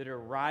that are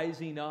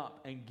rising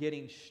up and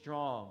getting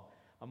strong.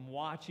 I'm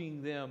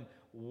watching them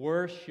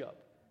worship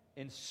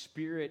in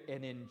spirit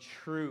and in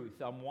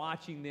truth. I'm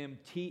watching them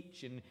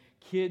teach in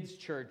kids'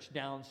 church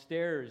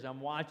downstairs.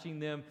 I'm watching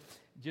them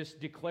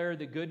just declare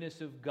the goodness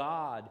of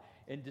God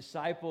and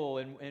disciple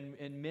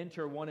and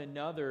mentor one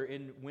another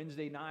in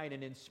Wednesday night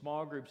and in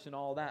small groups and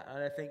all that.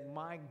 And I think,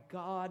 my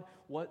God,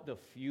 what the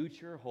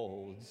future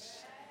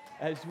holds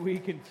as we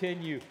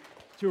continue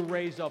to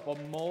raise up a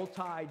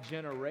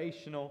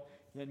multi-generational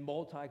and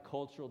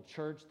multicultural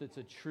church that's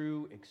a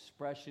true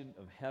expression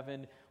of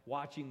heaven.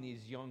 Watching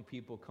these young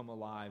people come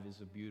alive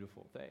is a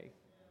beautiful thing.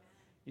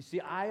 You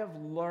see, I have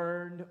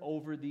learned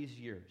over these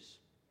years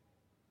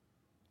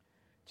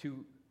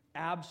to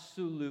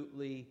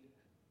absolutely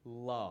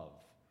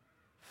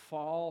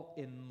fall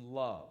in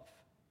love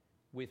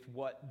with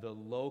what the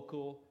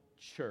local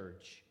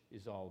church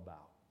is all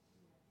about.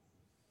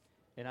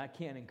 And I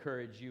can't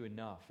encourage you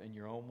enough in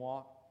your own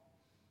walk.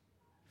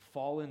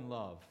 Fall in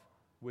love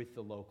with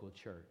the local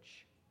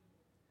church.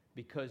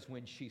 Because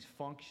when she's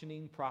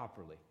functioning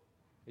properly,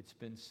 it's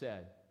been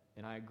said,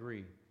 and I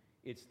agree,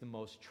 it's the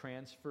most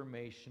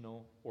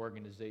transformational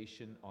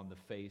organization on the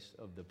face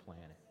of the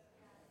planet.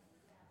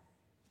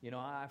 You know,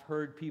 I've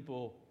heard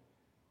people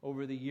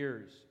over the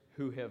years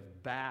who have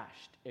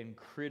bashed and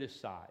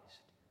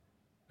criticized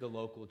the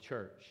local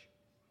church.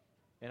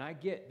 And I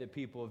get that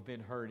people have been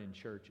hurt in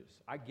churches.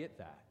 I get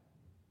that.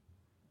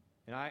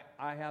 And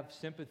I have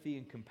sympathy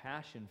and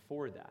compassion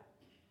for that.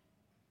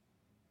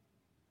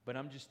 But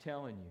I'm just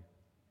telling you,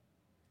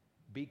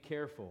 be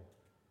careful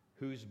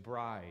whose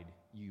bride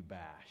you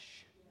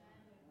bash.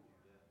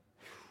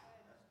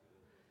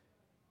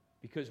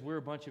 Because we're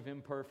a bunch of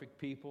imperfect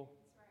people,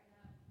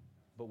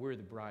 but we're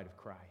the bride of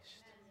Christ.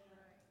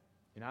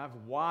 And I've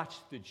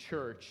watched the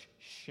church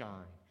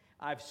shine.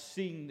 I've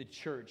seen the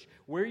church.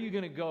 Where are you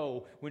going to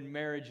go when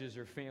marriages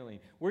are failing?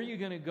 Where are you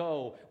going to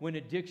go when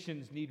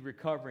addictions need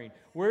recovering?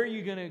 Where are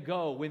you going to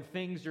go when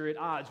things are at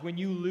odds, when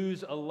you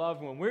lose a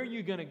loved one? Where are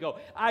you going to go?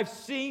 I've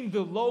seen the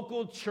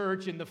local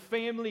church and the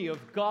family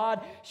of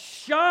God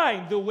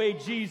shine the way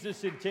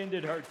Jesus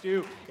intended her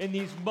to in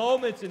these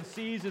moments and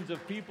seasons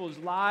of people's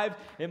lives.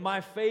 And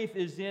my faith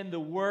is in the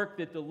work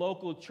that the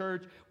local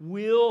church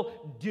will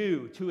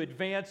do to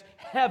advance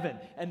heaven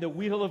and the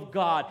will of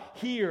God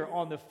here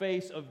on the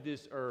face of this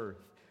earth.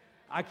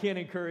 I can't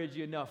encourage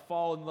you enough.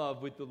 Fall in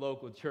love with the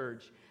local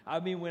church. I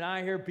mean, when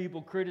I hear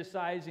people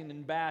criticizing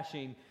and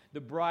bashing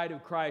the bride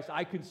of Christ,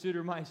 I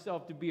consider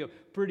myself to be a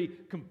pretty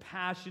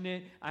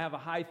compassionate. I have a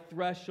high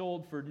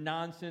threshold for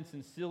nonsense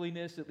and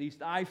silliness. At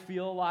least I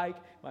feel like.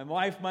 My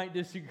wife might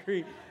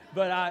disagree,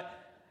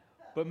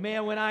 But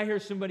man, when I hear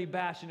somebody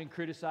bashing and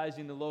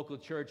criticizing the local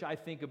church, I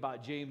think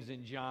about James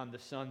and John, the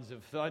sons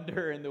of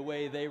thunder, and the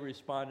way they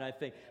respond. And I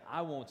think,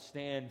 I won't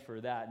stand for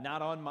that.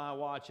 Not on my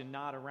watch and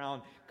not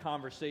around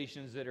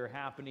conversations that are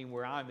happening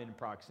where I'm in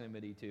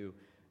proximity to.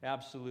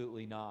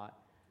 Absolutely not.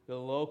 The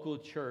local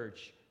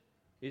church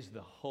is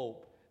the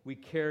hope. We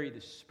carry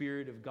the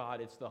Spirit of God.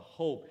 It's the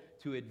hope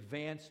to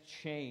advance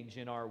change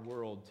in our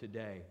world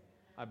today.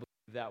 I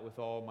believe that with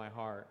all my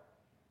heart.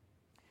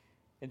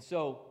 And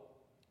so,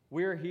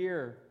 we're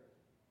here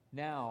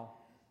now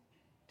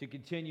to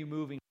continue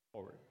moving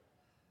forward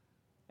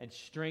and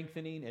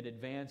strengthening and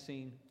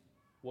advancing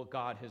what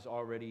God has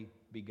already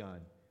begun.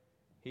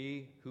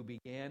 He who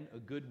began a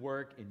good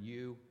work in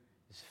you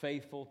is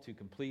faithful to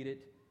complete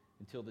it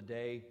until the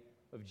day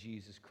of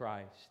Jesus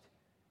Christ.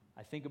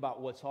 I think about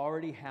what's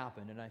already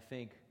happened, and I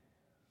think,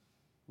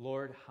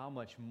 Lord, how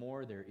much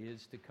more there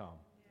is to come.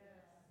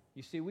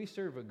 You see, we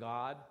serve a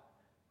God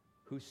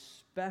who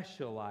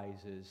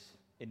specializes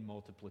in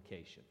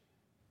multiplication.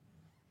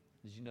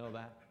 Did you know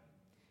that?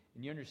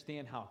 And you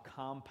understand how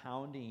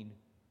compounding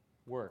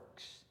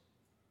works,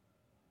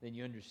 then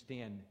you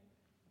understand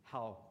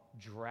how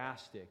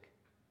drastic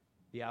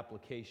the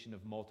application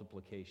of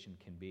multiplication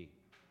can be.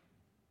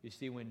 You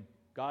see, when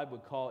God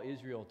would call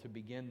Israel to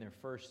begin their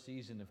first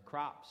season of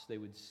crops, they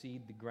would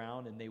seed the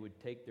ground and they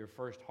would take their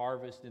first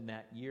harvest in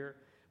that year.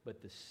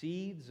 but the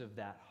seeds of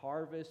that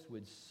harvest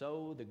would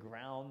sow the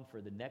ground for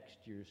the next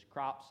year's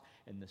crops,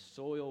 and the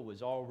soil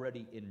was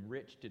already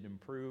enriched and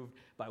improved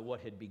by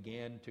what had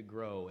began to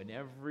grow. And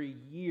every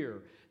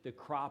year, the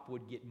crop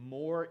would get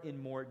more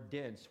and more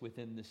dense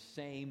within the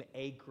same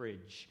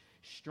acreage,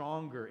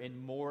 stronger and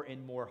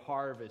more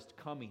harvest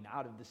coming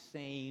out of the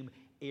same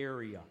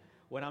area.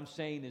 What I'm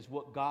saying is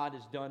what God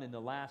has done in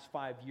the last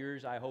 5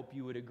 years, I hope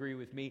you would agree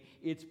with me,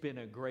 it's been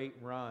a great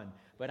run.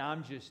 But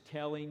I'm just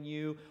telling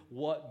you,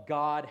 what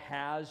God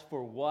has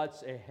for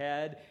what's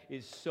ahead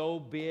is so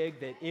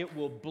big that it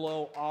will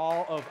blow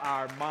all of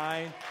our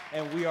mind,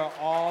 and we are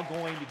all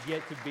going to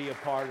get to be a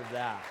part of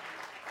that.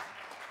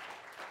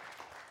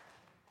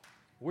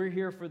 We're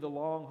here for the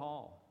long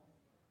haul.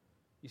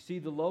 You see,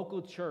 the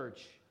local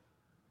church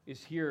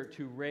is here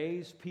to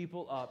raise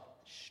people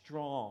up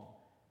strong,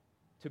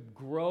 to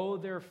grow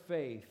their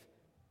faith,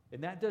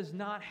 and that does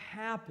not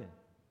happen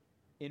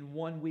in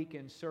one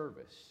weekend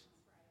service.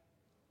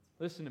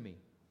 Listen to me.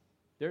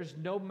 There's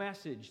no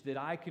message that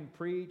I can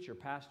preach, or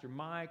Pastor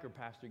Mike, or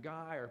Pastor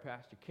Guy, or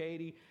Pastor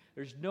Katie.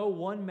 There's no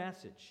one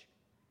message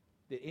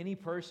that any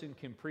person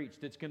can preach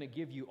that's going to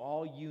give you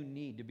all you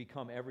need to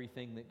become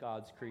everything that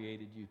God's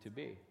created you to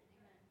be.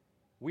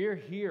 We're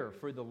here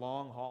for the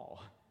long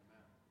haul.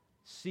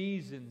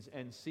 Seasons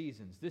and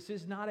seasons. This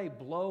is not a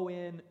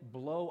blow-in,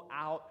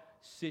 blow-out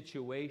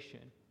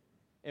situation.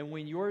 And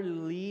when you're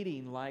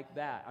leading like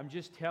that, I'm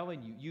just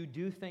telling you, you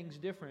do things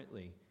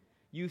differently.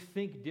 You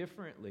think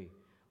differently.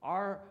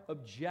 Our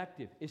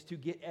objective is to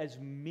get as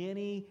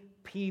many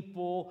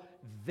people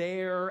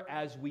there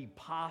as we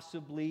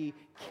possibly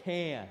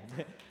can.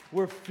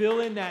 We're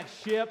filling that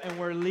ship and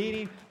we're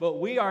leading, but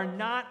we are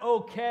not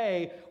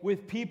okay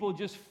with people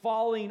just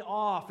falling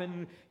off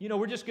and,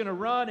 we're just going to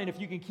run, and if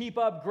you can keep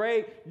up,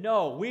 great.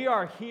 No, we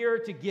are here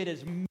to get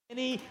as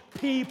many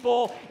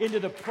people into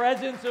the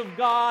presence of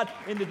God,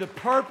 into the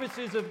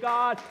purposes of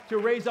God, to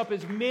raise up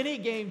as many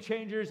game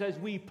changers as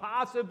we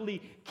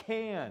possibly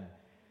can.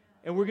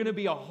 And we're going to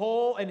be a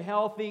whole and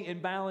healthy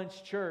and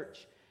balanced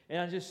church. And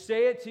I just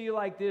say it to you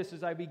like this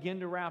as I begin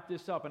to wrap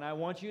this up. And I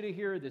want you to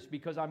hear this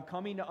because I'm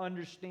coming to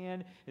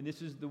understand, and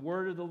this is the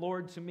word of the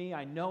Lord to me.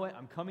 I know it.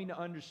 I'm coming to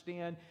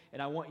understand,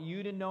 and I want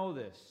you to know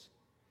this,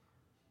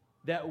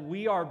 that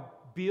we are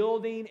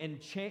building and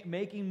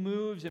making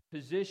moves and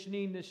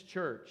positioning this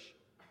church,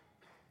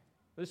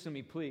 listen to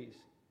me please,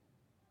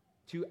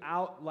 to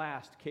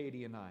outlast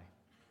Katie and I.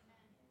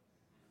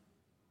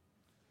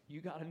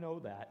 You got to know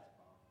that.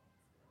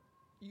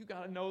 You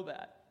got to know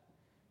that.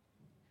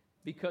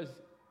 Because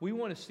we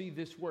want to see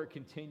this work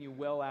continue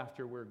well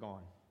after we're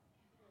gone.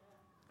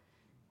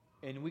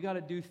 And we got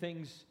to do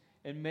things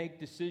and make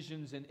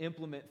decisions and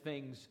implement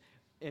things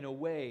in a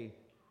way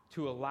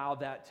to allow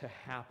that to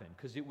happen.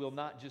 Because it will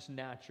not just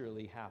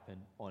naturally happen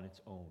on its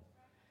own.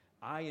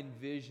 I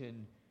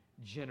envision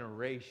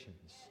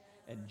generations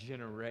and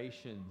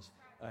generations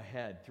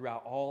ahead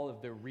throughout all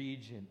of the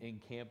region and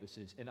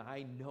campuses. And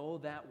I know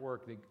that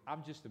work, that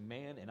I'm just a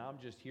man and I'm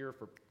just here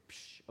for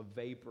a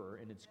vapor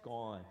and it's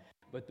gone.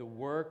 But the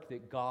work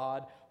that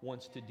God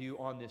wants to do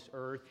on this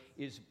earth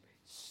is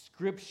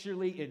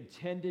scripturally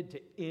intended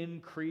to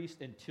increase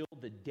until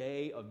the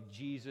day of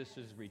Jesus'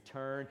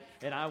 return.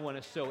 And I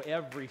want to sow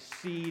every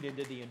seed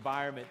into the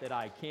environment that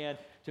I can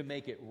to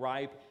make it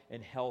ripe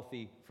and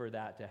healthy for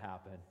that to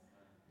happen.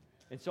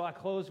 And so I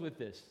close with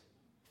this.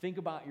 Think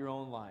about your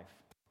own life.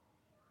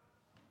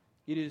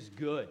 It is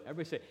good.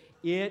 Everybody say,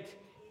 it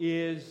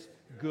is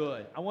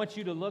good. I want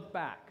you to look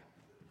back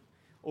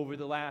over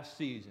the last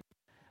season.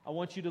 I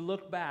want you to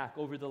look back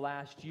over the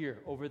last year,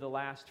 over the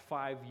last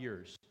 5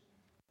 years.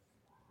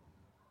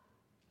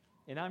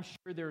 And I'm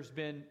sure there's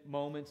been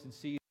moments and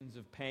seasons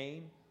of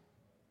pain.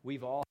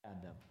 We've all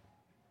had them.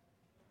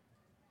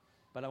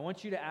 But I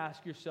want you to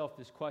ask yourself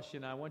this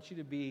question. I want you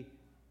to be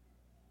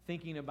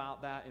thinking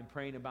about that and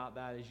praying about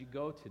that as you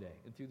go today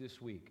and through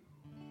this week.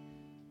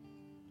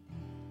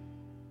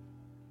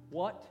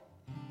 What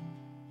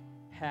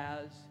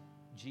has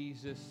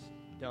Jesus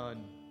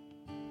done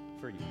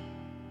for you?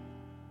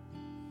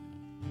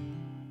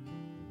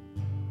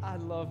 I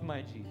love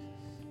my Jesus.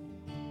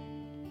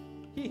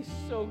 He's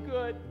so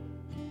good.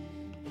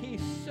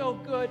 He's so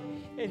good,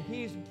 and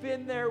He's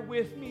been there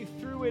with me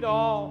through it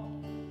all.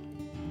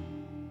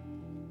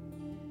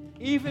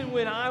 Even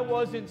when I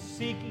wasn't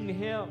seeking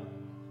Him,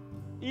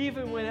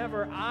 even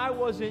whenever I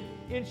wasn't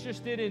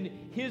interested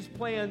in His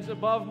plans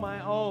above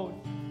my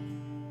own,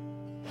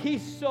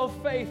 He's so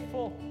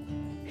faithful.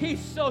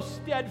 He's so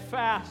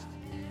steadfast.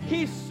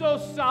 He's so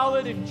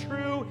solid and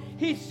true.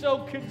 He's so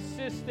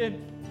consistent.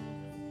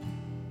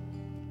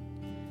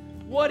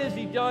 What has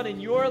He done in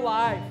your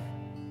life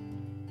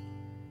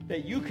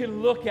that you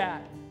can look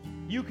at?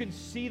 You can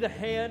see the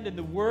hand and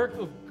the work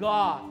of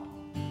God.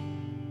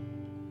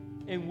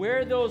 And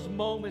where those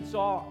moments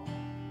are,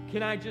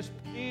 can I just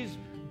please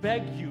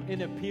beg you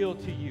and appeal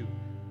to you?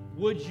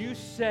 Would you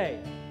say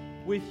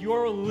with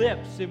your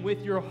lips and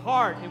with your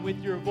heart and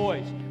with your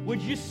voice,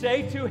 would you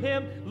say to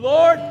Him,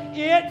 Lord,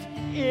 it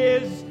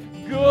is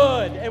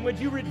good? And would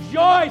you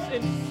rejoice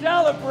and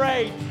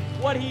celebrate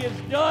what He has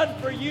done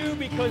for you,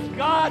 because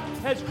God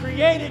has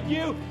created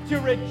you to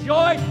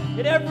rejoice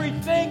in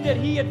everything that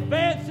He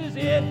advances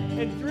in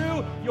and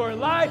through your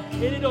life,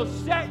 and it'll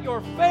set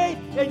your faith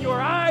and your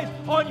eyes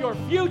on your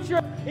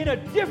future in a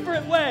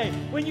different way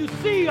when you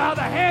see how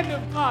the hand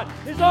of God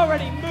has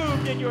already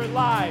moved in your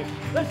life.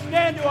 Let's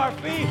stand to our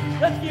feet.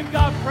 Let's give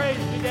God praise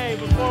today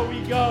before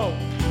we go.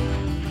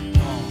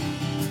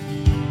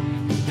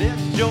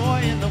 There's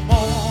joy in the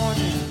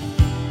morning,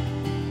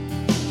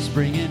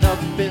 springing up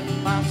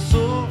in my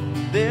soul.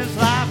 There's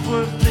life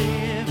worth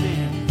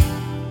living,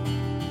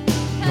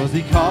 'cause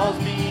He calls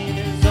me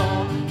His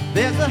own.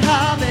 There's a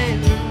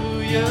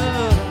hallelujah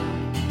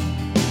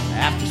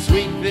after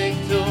sweet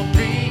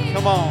victory.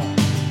 Come on.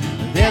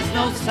 There's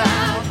no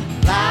sound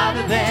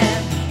louder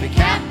than the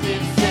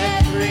captive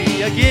set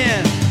free.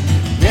 Again,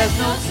 there's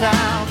no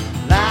sound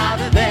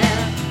louder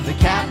than the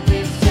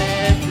captive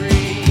set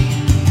free.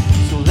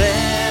 So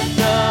let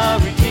the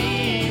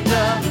redeemed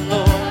of the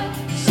Lord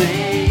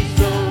say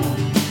so.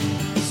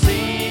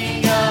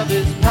 Sing of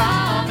His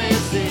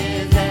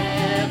promises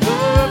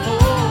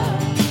evermore.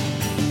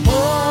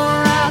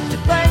 Pour out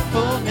your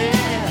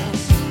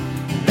thankfulness,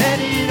 let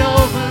it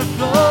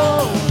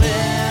overflow.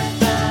 Let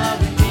the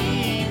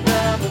redeemed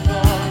of the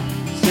Lord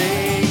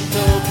say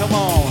so. Come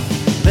on.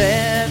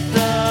 Let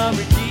the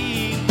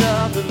redeemed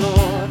of the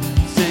Lord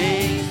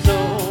say so.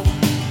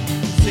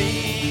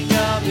 Sing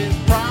of His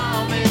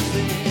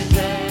promises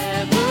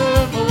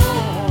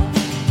evermore.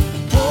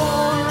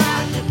 Pour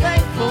out your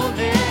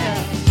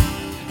thankfulness,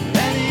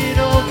 let it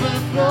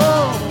overflow.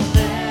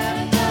 Let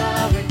the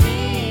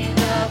redeemed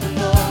of the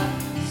Lord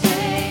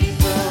say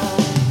so.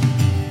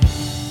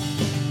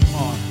 Come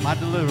on, my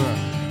deliverer.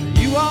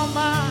 You are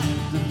my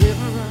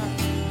deliverer,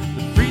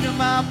 the freedom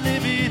I'm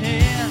living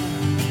in.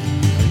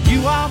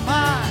 You are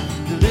my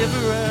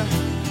deliverer.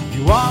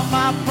 You are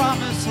my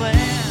promised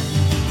land.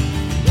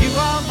 You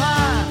are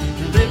my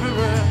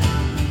deliverer,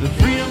 the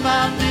freedom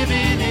I'm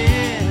living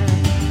in.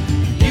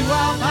 You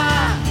are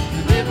my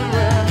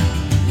deliverer.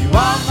 You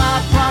are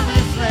my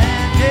promised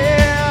land.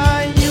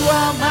 Yeah, you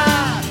are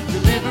my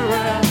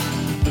deliverer,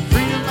 the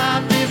freedom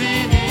I'm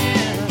living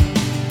in.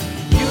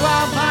 You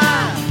are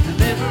my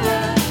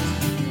deliverer.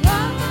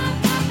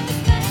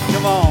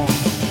 Come on.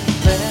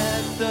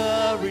 Let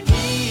the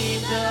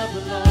redeemed of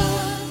the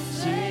Lord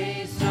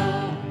say so.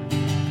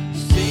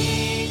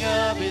 Sing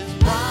of His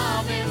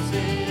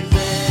promises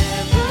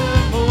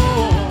evermore.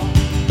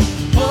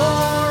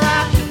 Pour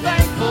out your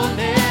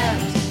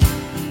thankfulness,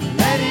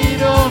 let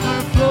it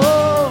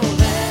overflow.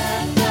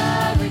 Let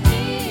the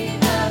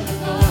redeemed of the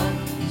Lord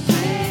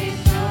say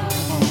so.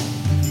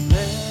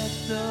 Let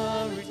the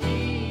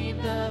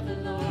redeemed of the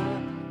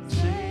Lord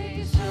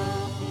say so.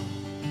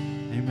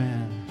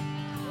 Amen.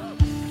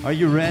 Are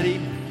you ready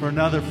for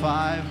another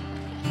 5,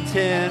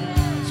 10,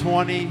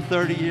 20,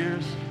 30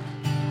 years?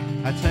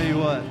 I tell you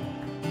what,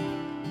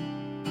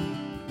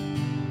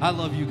 I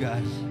love you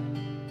guys.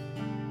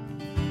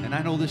 And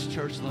I know this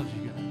church loves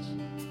you guys.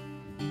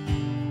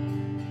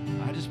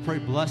 I just pray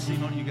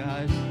blessing on you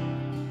guys,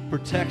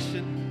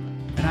 protection.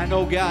 And I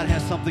know God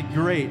has something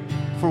great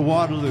for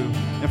Waterloo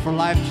and for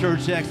Life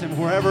Church X and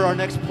wherever our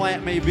next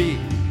plant may be,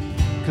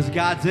 because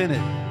God's in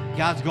it.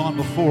 God's gone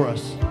before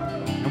us.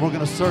 And we're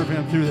going to serve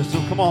Him through this. So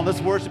come on, let's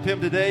worship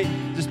Him today.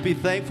 Just be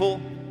thankful.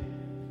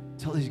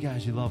 Tell these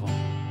guys you love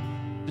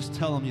them. Just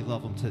tell them you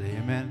love them today.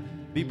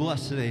 Amen. Be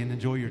blessed today and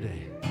enjoy your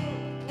day.